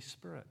Holy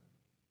Spirit.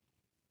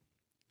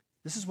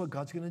 This is what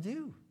God's going to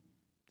do.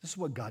 This is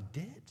what God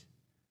did.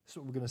 This is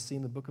what we're going to see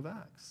in the book of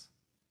Acts.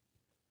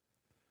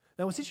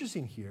 Now, what's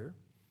interesting here,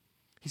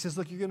 he says,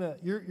 look, you're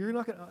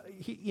not going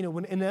to,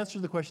 when in answer to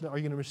the question, are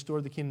you going to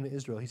restore the kingdom of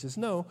Israel? He says,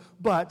 no,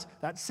 but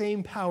that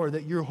same power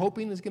that you're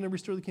hoping is going to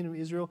restore the kingdom of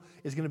Israel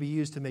is going to be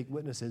used to make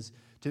witnesses,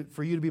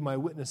 for you to be my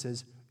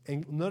witnesses.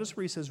 And notice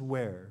where he says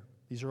where.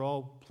 These are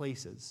all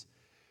places.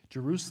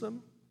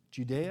 Jerusalem,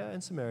 Judea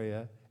and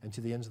Samaria, and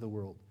to the ends of the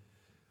world.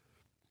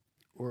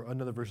 Or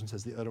another version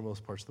says the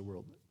uttermost parts of the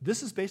world.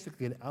 This is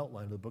basically an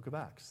outline of the book of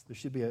Acts. There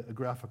should be a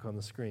graphic on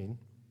the screen.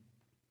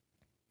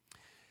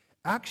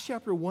 Acts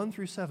chapter 1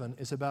 through 7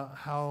 is about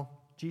how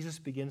Jesus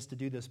begins to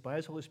do this by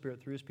his Holy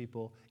Spirit through his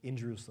people in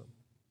Jerusalem.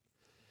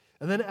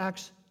 And then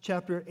Acts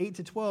chapter 8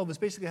 to 12 is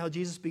basically how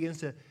Jesus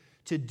begins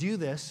to do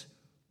this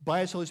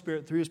by his Holy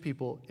Spirit through his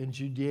people in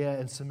Judea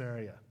and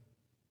Samaria.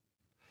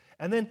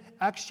 And then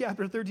Acts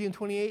chapter 13 and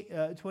 28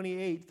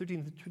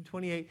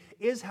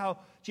 is how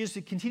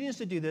Jesus continues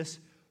to do this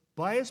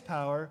by his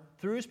power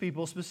through his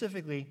people,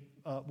 specifically,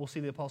 we'll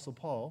see the Apostle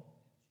Paul,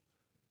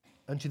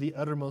 unto the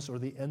uttermost or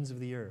the ends of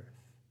the earth.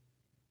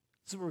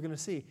 This is what we're going to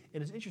see.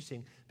 And it's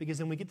interesting because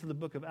then we get to the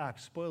book of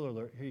Acts. Spoiler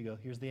alert, here you go,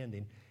 here's the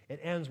ending. It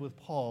ends with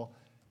Paul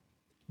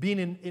being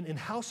in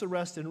house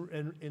arrest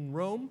in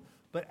Rome,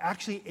 but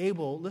actually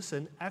able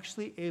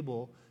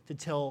to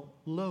tell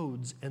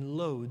loads and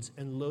loads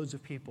and loads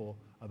of people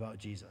about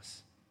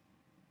Jesus.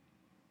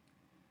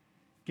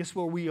 Guess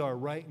where we are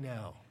right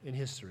now in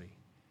history?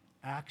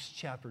 Acts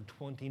chapter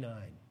 29.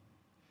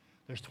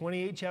 There's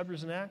 28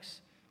 chapters in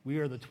Acts. We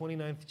are the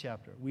 29th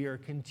chapter. We are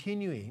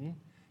continuing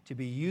to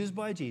be used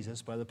by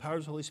Jesus, by the power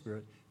of the Holy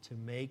Spirit, to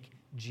make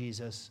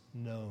Jesus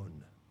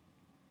known.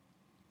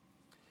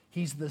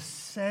 He's the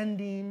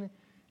sending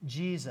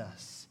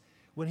Jesus.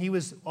 When he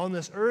was on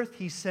this earth,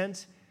 he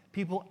sent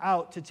people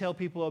out to tell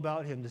people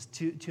about him,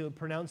 to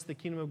pronounce the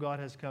kingdom of God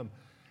has come.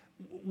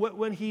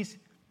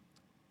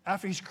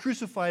 After he's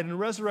crucified and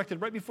resurrected,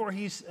 right before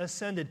he's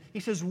ascended, he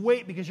says,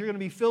 wait, because you're going to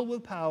be filled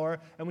with power,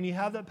 and when you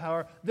have that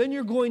power, then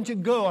you're going to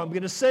go. I'm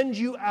going to send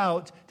you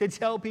out to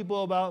tell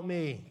people about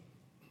me.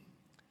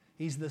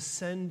 He's the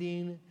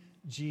sending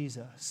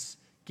Jesus.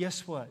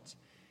 Guess what?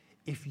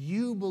 If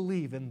you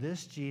believe in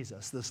this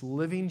Jesus, this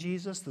living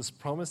Jesus, this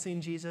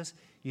promising Jesus,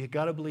 you've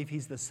got to believe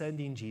he's the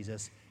sending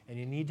Jesus, and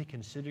you need to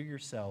consider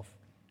yourself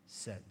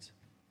sent.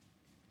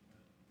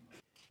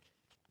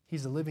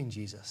 He's the living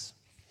Jesus.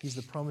 He's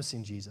the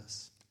promising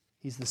Jesus.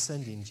 He's the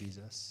sending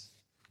Jesus.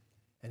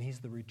 And he's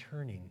the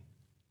returning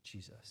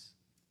Jesus.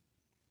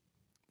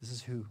 This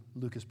is who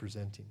Luke is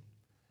presenting.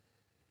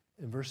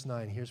 In verse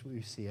 9, here's what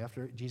we see.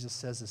 After Jesus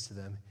says this to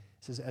them,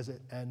 it says,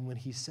 and when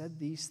he said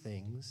these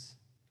things,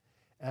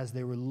 as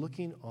they were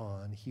looking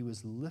on, he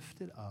was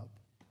lifted up,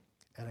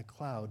 and a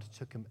cloud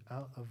took him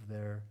out of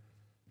their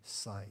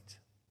sight.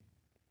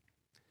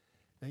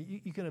 Now,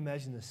 you can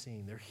imagine the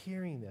scene. They're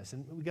hearing this,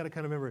 and we've got to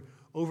kind of remember,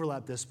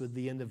 overlap this with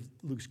the end of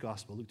Luke's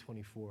gospel, Luke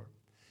 24.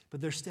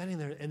 But they're standing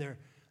there, and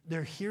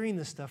they're hearing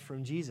this stuff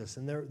from Jesus,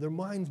 and their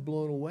mind's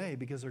blown away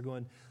because they're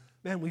going,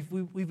 man,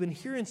 we've been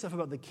hearing stuff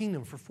about the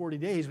kingdom for 40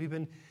 days. We've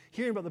been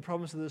hearing about the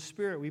promise of the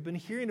Spirit. We've been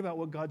hearing about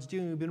what God's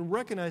doing. We've been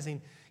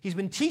recognizing he's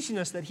been teaching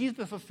us that he's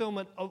the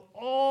fulfillment of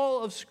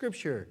all of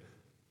Scripture.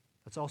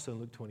 That's also in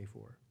Luke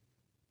 24.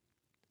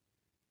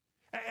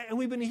 And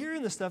we've been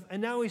hearing this stuff,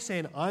 and now he's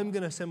saying, I'm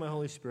going to send my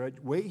Holy Spirit.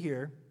 Wait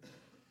here,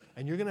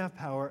 and you're going to have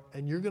power,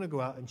 and you're going to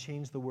go out and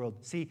change the world.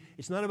 See,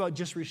 it's not about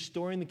just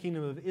restoring the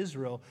kingdom of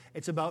Israel.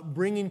 It's about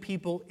bringing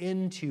people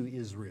into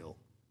Israel.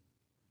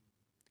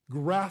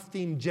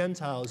 Grafting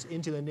Gentiles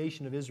into the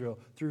nation of Israel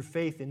through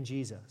faith in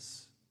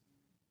Jesus.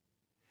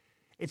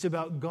 It's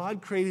about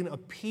God creating a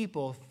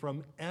people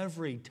from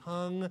every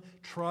tongue,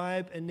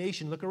 tribe, and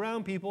nation. Look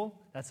around,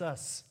 people. That's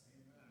us.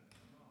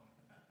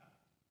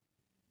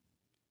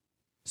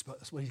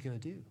 That's what he's going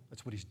to do.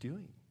 That's what he's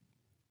doing.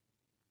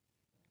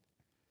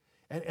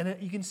 And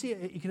you can see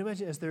it. You can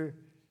imagine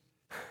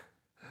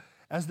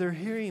as they're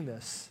hearing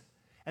this.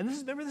 And this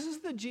is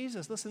the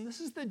Jesus. Listen, this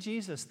is the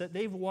Jesus that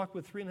they've walked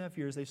with 3.5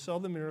 years. They saw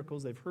the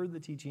miracles. They've heard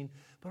the teaching.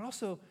 But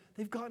also,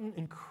 they've gotten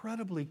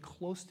incredibly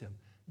close to him.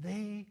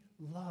 They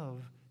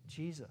love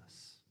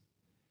Jesus.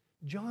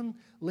 John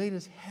laid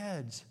his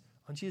head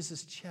on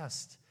Jesus'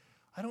 chest.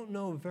 I don't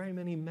know very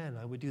many men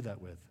I would do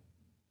that with.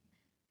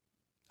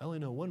 I only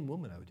know one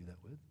woman I would do that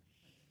with.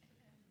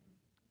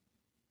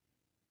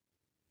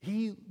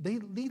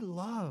 They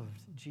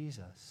loved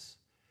Jesus,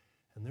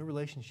 and their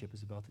relationship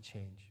is about to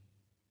change.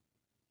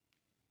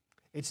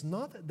 It's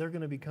not that they're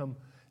going to become,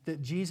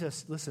 that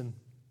Jesus, listen,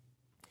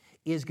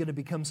 is going to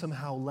become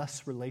somehow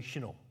less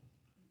relational.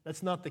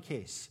 That's not the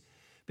case.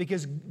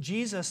 Because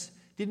Jesus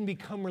didn't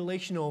become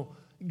relational,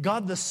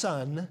 God the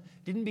Son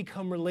didn't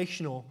become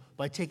relational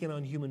by taking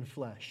on human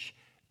flesh.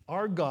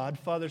 Our God,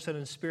 Father, Son,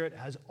 and Spirit,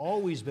 has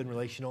always been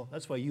relational.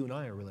 That's why you and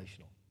I are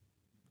relational,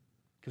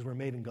 because we're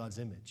made in God's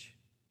image.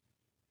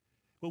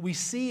 What we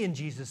see in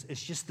Jesus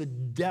is just the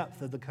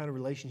depth of the kind of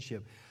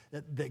relationship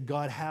that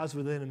God has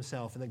within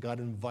himself and that God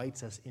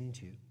invites us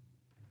into.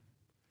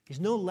 He's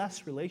no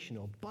less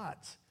relational,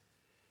 but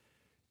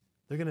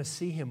they're going to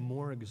see him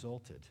more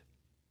exalted.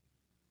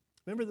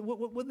 Remember,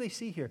 what do they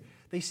see here?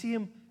 They see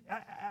him,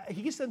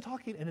 he gets done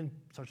talking and then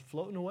starts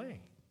floating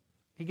away.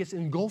 He gets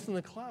engulfed in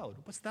the cloud.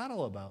 What's that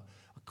all about?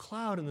 A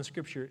cloud in the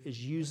Scripture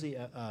is usually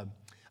a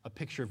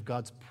picture of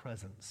God's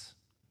presence.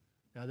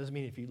 Now, it doesn't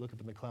mean if you look up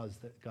in the clouds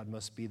that God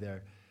must be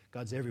there.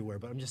 God's everywhere.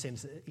 But I'm just saying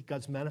it's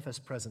God's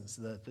manifest presence,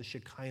 the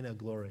Shekinah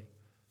glory,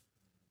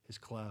 his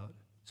cloud.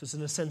 So it's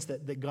in a sense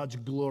that God's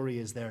glory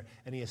is there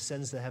and he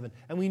ascends to heaven.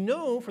 And we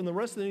know from the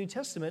rest of the New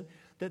Testament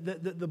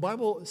that the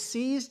Bible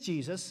sees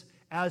Jesus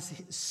as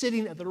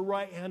sitting at the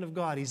right hand of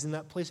God. He's in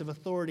that place of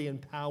authority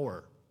and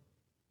power.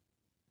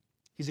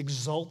 He's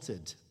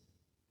exalted.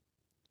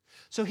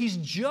 So he's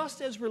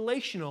just as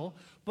relational,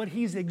 but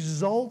he's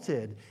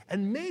exalted.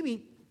 And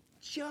maybe,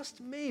 just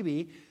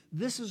maybe,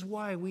 this is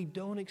why we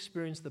don't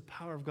experience the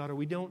power of God, or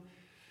we don't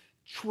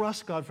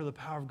trust God for the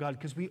power of God,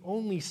 because we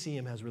only see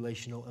him as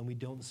relational and we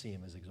don't see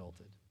him as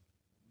exalted.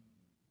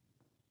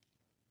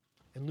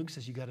 And Luke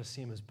says you got to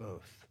see him as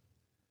both.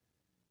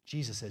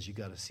 Jesus says you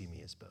got to see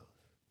me as both.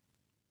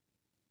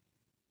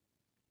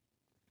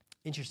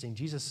 Interesting.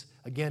 Jesus,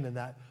 again, in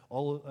that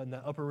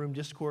upper room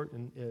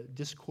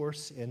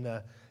discourse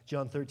in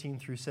John 13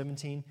 through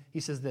 17, he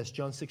says this,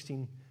 John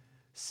 16,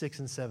 6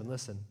 and 7.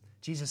 Listen,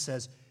 Jesus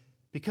says,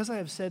 because I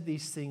have said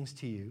these things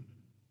to you,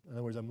 in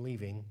other words, I'm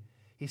leaving,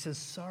 he says,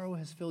 sorrow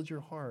has filled your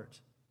heart.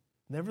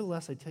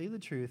 Nevertheless, I tell you the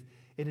truth,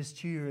 it is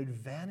to your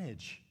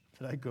advantage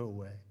that I go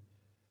away.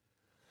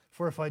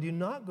 For if I do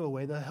not go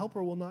away, the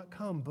Helper will not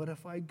come. But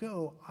if I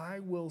go, I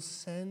will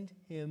send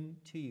him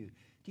to you.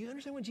 Do you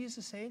understand what Jesus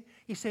is saying?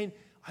 He's saying,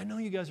 I know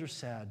you guys are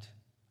sad.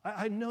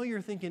 I know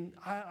you're thinking,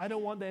 I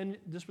don't want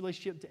this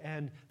relationship to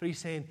end. But he's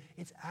saying,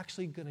 it's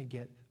actually going to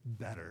get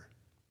better.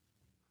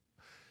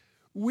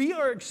 We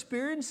are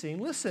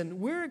experiencing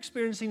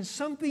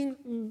something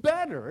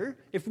better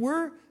if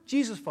we're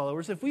Jesus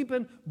followers, if we've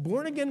been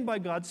born again by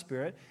God's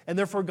Spirit, and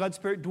therefore God's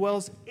Spirit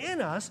dwells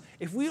in us.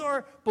 If we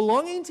are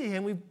belonging to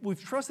him,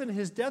 we've trusted in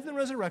his death and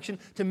resurrection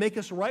to make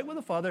us right with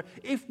the Father.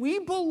 If we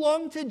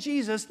belong to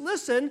Jesus,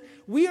 listen,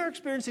 we are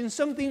experiencing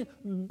something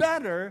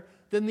better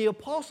than the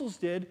apostles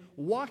did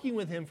walking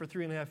with him for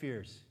 3.5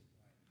 years.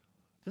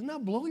 Doesn't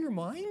that blow your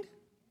mind?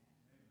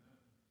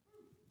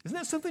 Isn't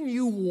that something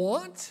you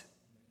want?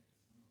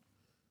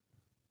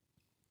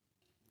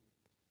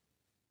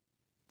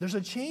 There's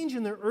a change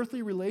in their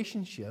earthly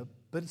relationship,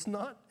 but it's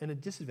not a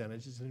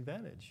disadvantage, it's an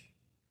advantage.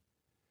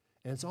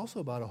 And it's also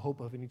about a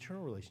hope of an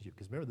eternal relationship.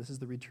 Because remember, this is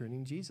the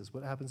returning Jesus.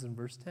 What happens in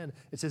verse 10?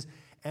 It says,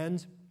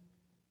 and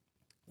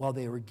while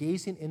they were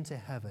gazing into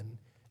heaven,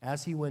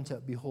 as he went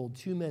up, behold,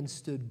 2 men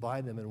stood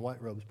by them in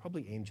white robes,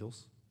 probably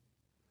angels,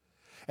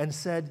 and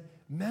said,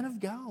 men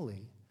of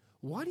Galilee,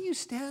 why do you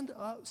stand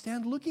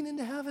looking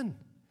into heaven?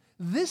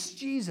 This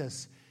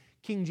Jesus,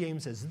 King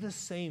James says, this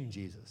same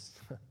Jesus,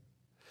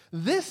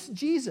 this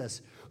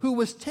Jesus who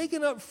was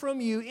taken up from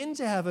you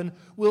into heaven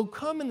will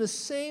come in the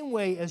same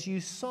way as you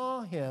saw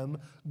him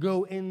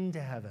go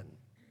into heaven.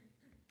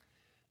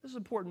 This is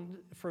important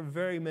for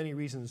very many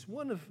reasons,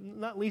 one of,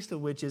 not least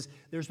of which is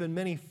there's been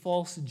many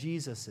false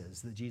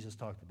Jesuses that Jesus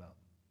talked about.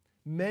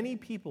 Many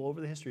people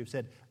over the history have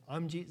said,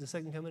 I'm the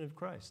second coming of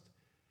Christ.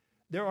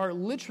 There are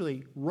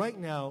literally, right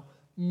now,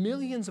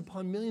 millions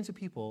upon millions of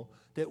people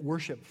that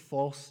worship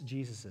false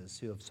Jesuses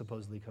who have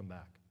supposedly come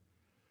back.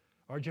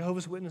 Our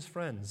Jehovah's Witness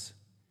friends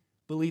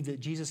believe that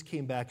Jesus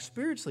came back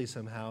spiritually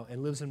somehow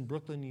and lives in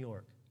Brooklyn, New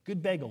York.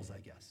 Good bagels, I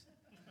guess.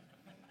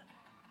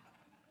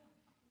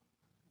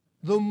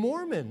 The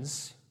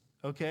Mormons,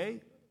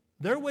 okay,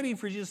 they're waiting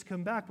for Jesus to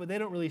come back, but they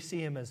don't really see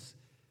him as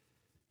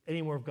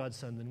any more of God's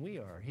son than we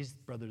are. He's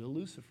brother to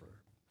Lucifer,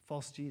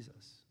 false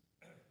Jesus.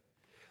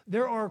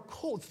 There are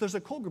cults. There's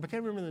a cult group. I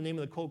can't remember the name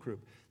of the cult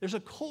group. There's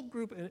a cult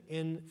group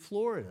in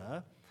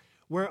Florida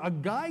where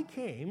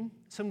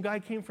some guy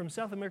came from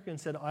South America and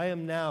said, I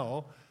am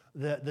now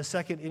the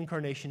second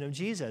incarnation of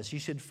Jesus. You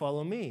should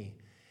follow me.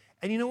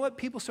 And you know what?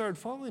 People started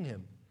following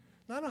him.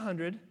 Not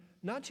 100,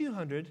 not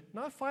 200,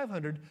 not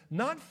 500,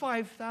 not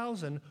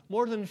 5,000.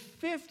 More than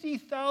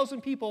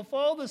 50,000 people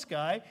follow this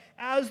guy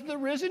as the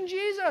risen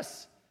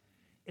Jesus.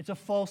 It's a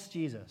false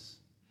Jesus.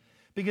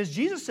 Because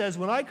Jesus says,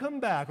 when I come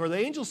back, or the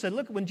angel said,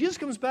 look, when Jesus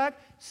comes back,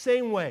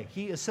 same way.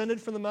 He ascended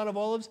from the Mount of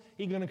Olives,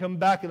 he's going to come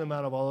back in the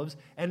Mount of Olives,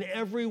 and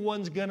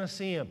everyone's going to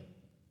see him.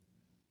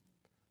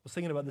 I was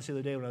thinking about this the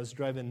other day when I was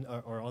driving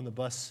or on the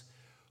bus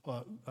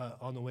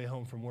on the way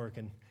home from work,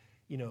 and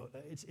you know,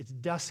 it's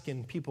dusk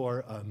and people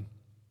are,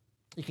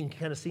 you can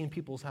kind of see in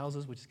people's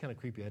houses, which is kind of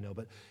creepy, I know,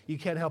 but you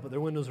can't help it.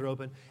 Their windows are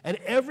open, and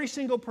every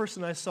single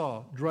person I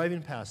saw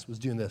driving past was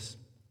doing this.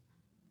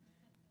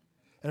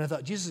 And I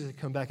thought, Jesus is going to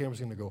come back and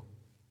everyone's going to go.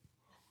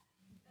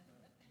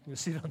 You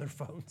see it on their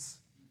phones.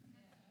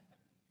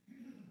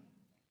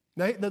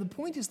 Now, the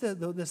point is that,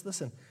 though,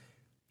 listen,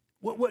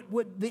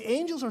 what the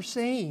angels are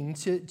saying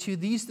to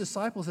these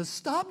disciples is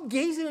stop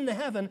gazing into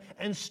heaven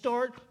and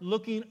start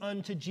looking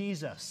unto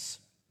Jesus.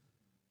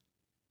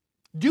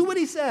 Do what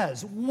he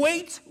says.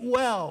 Wait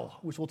well,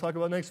 which we'll talk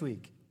about next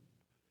week.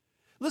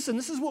 Listen,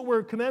 this is what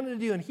we're commanded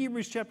to do in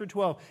Hebrews chapter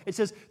 12. It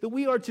says that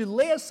we are to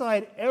lay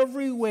aside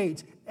every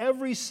weight,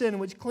 every sin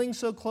which clings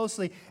so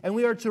closely, and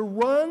we are to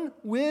run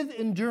with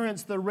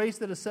endurance the race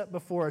that is set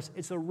before us.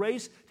 It's a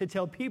race to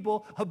tell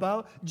people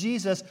about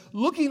Jesus,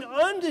 looking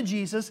unto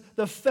Jesus,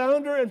 the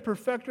founder and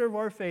perfecter of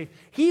our faith.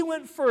 He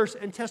went first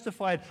and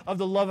testified of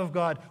the love of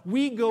God.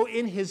 We go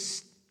in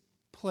his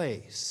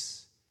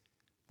place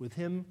with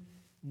him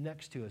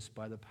next to us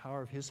by the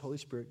power of his Holy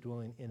Spirit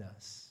dwelling in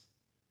us.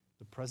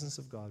 The presence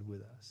of God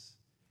with us,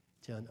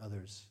 telling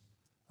others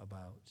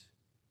about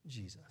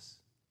Jesus.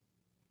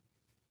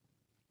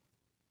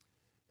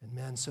 And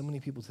man, so many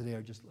people today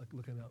are just like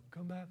looking up,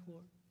 come back,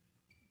 Lord.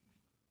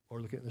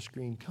 Or looking at the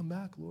screen, come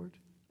back, Lord.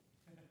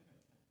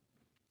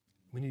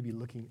 We need to be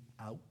looking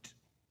out.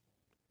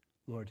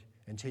 Lord,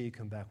 until you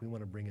come back, we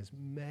want to bring as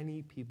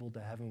many people to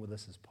heaven with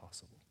us as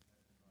possible.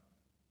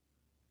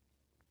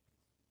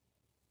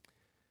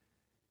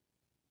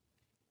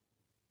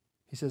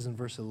 He says in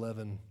verse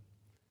 11,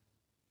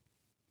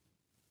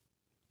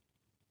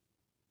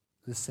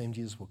 this same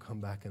Jesus will come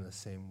back in the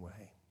same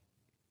way.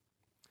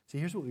 See,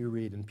 here's what we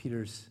read in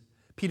Peter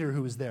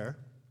who was there,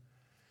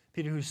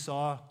 Peter who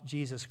saw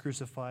Jesus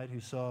crucified, who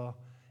saw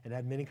and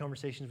had many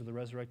conversations with the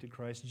resurrected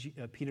Christ,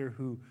 Peter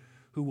who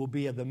will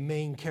be the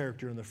main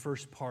character in the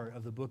first part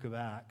of the book of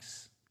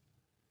Acts.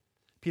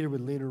 Peter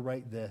would later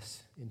write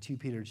this in 2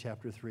 Peter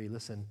chapter 3.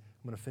 Listen,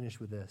 I'm going to finish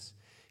with this.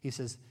 He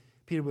says,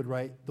 Peter would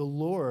write, the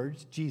Lord,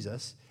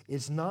 Jesus,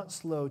 is not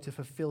slow to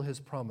fulfill his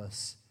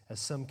promise, as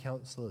some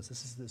count slowness.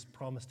 This is this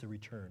promise to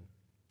return.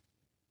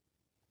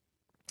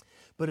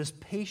 But is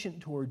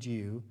patient towards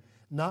you,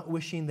 not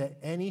wishing that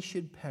any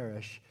should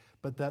perish,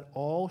 but that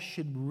all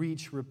should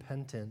reach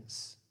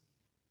repentance.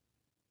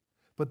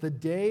 But the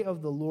day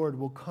of the Lord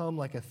will come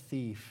like a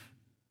thief,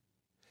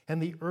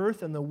 and the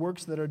earth and the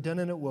works that are done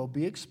in it will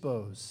be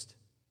exposed.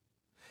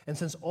 And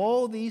since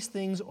all these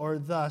things are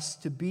thus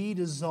to be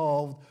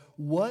dissolved,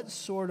 what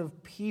sort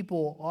of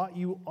people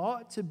you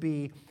ought to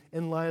be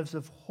in lives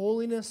of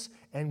holiness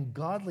and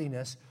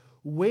godliness,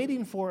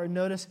 waiting for, and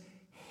notice,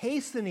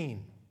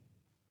 hastening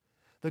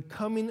the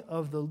coming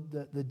of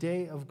the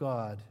day of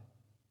God.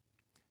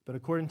 But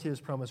according to his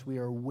promise, we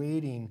are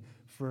waiting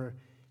for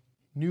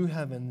new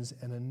heavens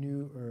and a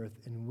new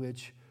earth in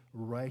which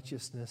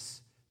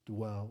righteousness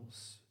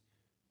dwells.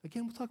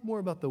 Again, we'll talk more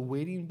about the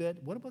waiting bit.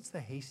 What about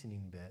the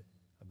hastening bit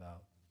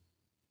about?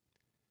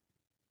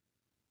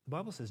 The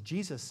Bible says,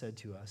 Jesus said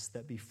to us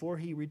that before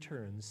he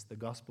returns, the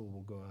gospel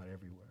will go out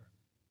everywhere.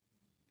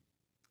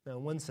 Now,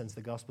 in one sense,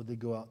 the gospel did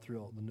go out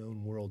throughout the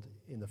known world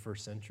in the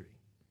first century.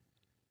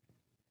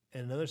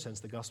 In another sense,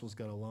 the gospel's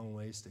got a long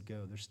ways to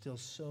go. There's still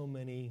so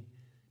many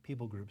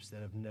people groups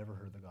that have never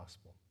heard the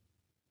gospel.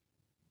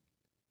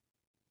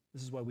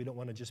 This is why we don't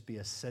want to just be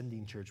a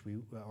sending church.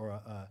 We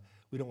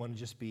don't want to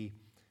just be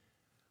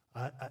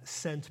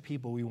sent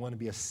people. We want to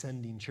be a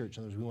sending church.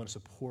 In other words, we want to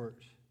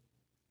support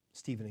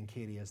Stephen and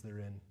Katie as they're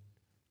in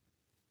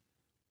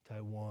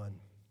Taiwan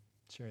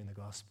sharing the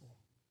gospel.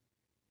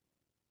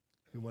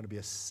 We want to be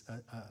a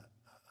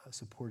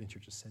supporting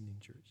church, a sending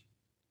church.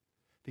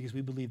 Because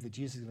we believe that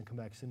Jesus is going to come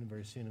back soon and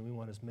very soon, and we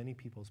want as many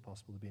people as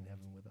possible to be in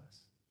heaven with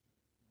us.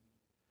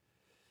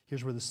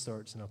 Here's where this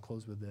starts, and I'll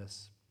close with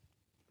this.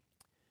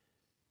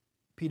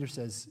 Peter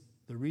says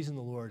the reason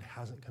the Lord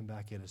hasn't come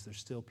back yet is there's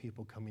still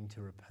people coming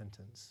to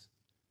repentance.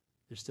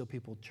 There's still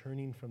people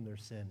turning from their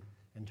sin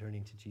and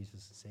turning to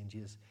Jesus and saying,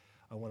 Jesus,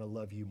 I want to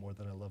love you more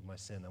than I love my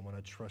sin. I want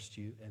to trust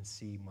you and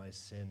see my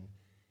sin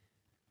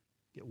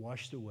get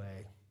washed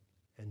away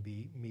and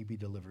be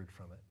delivered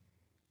from it.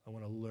 I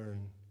want to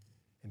learn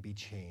and be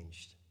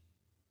changed.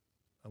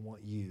 I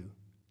want you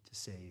to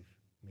save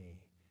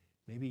me.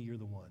 Maybe you're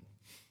the one.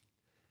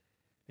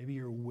 Maybe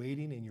you're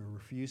waiting and you're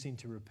refusing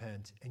to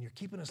repent and you're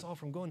keeping us all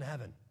from going to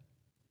heaven.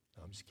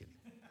 No, I'm just kidding.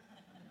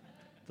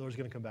 The Lord's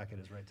going to come back at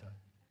his right time.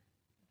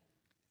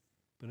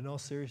 But in all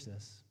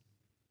seriousness,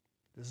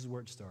 this is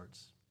where it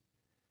starts.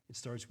 It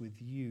starts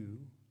with you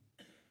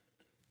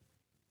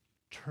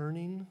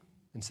turning,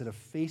 instead of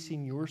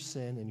facing your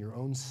sin and your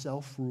own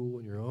self-rule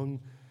and your own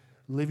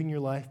living your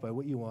life by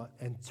what you want,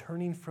 and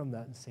turning from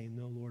that and saying,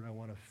 no, Lord, I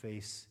want to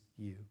face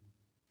you.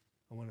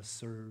 I want to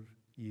serve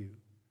you.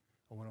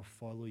 I want to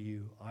follow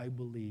you. I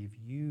believe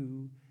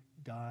you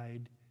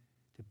died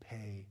to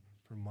pay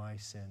for my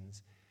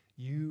sins.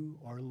 You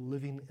are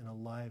living and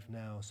alive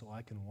now so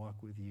I can walk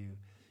with you.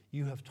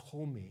 You have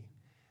told me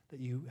that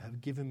you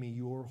have given me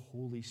your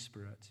Holy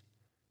Spirit,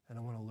 and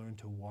I want to learn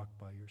to walk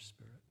by your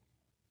Spirit.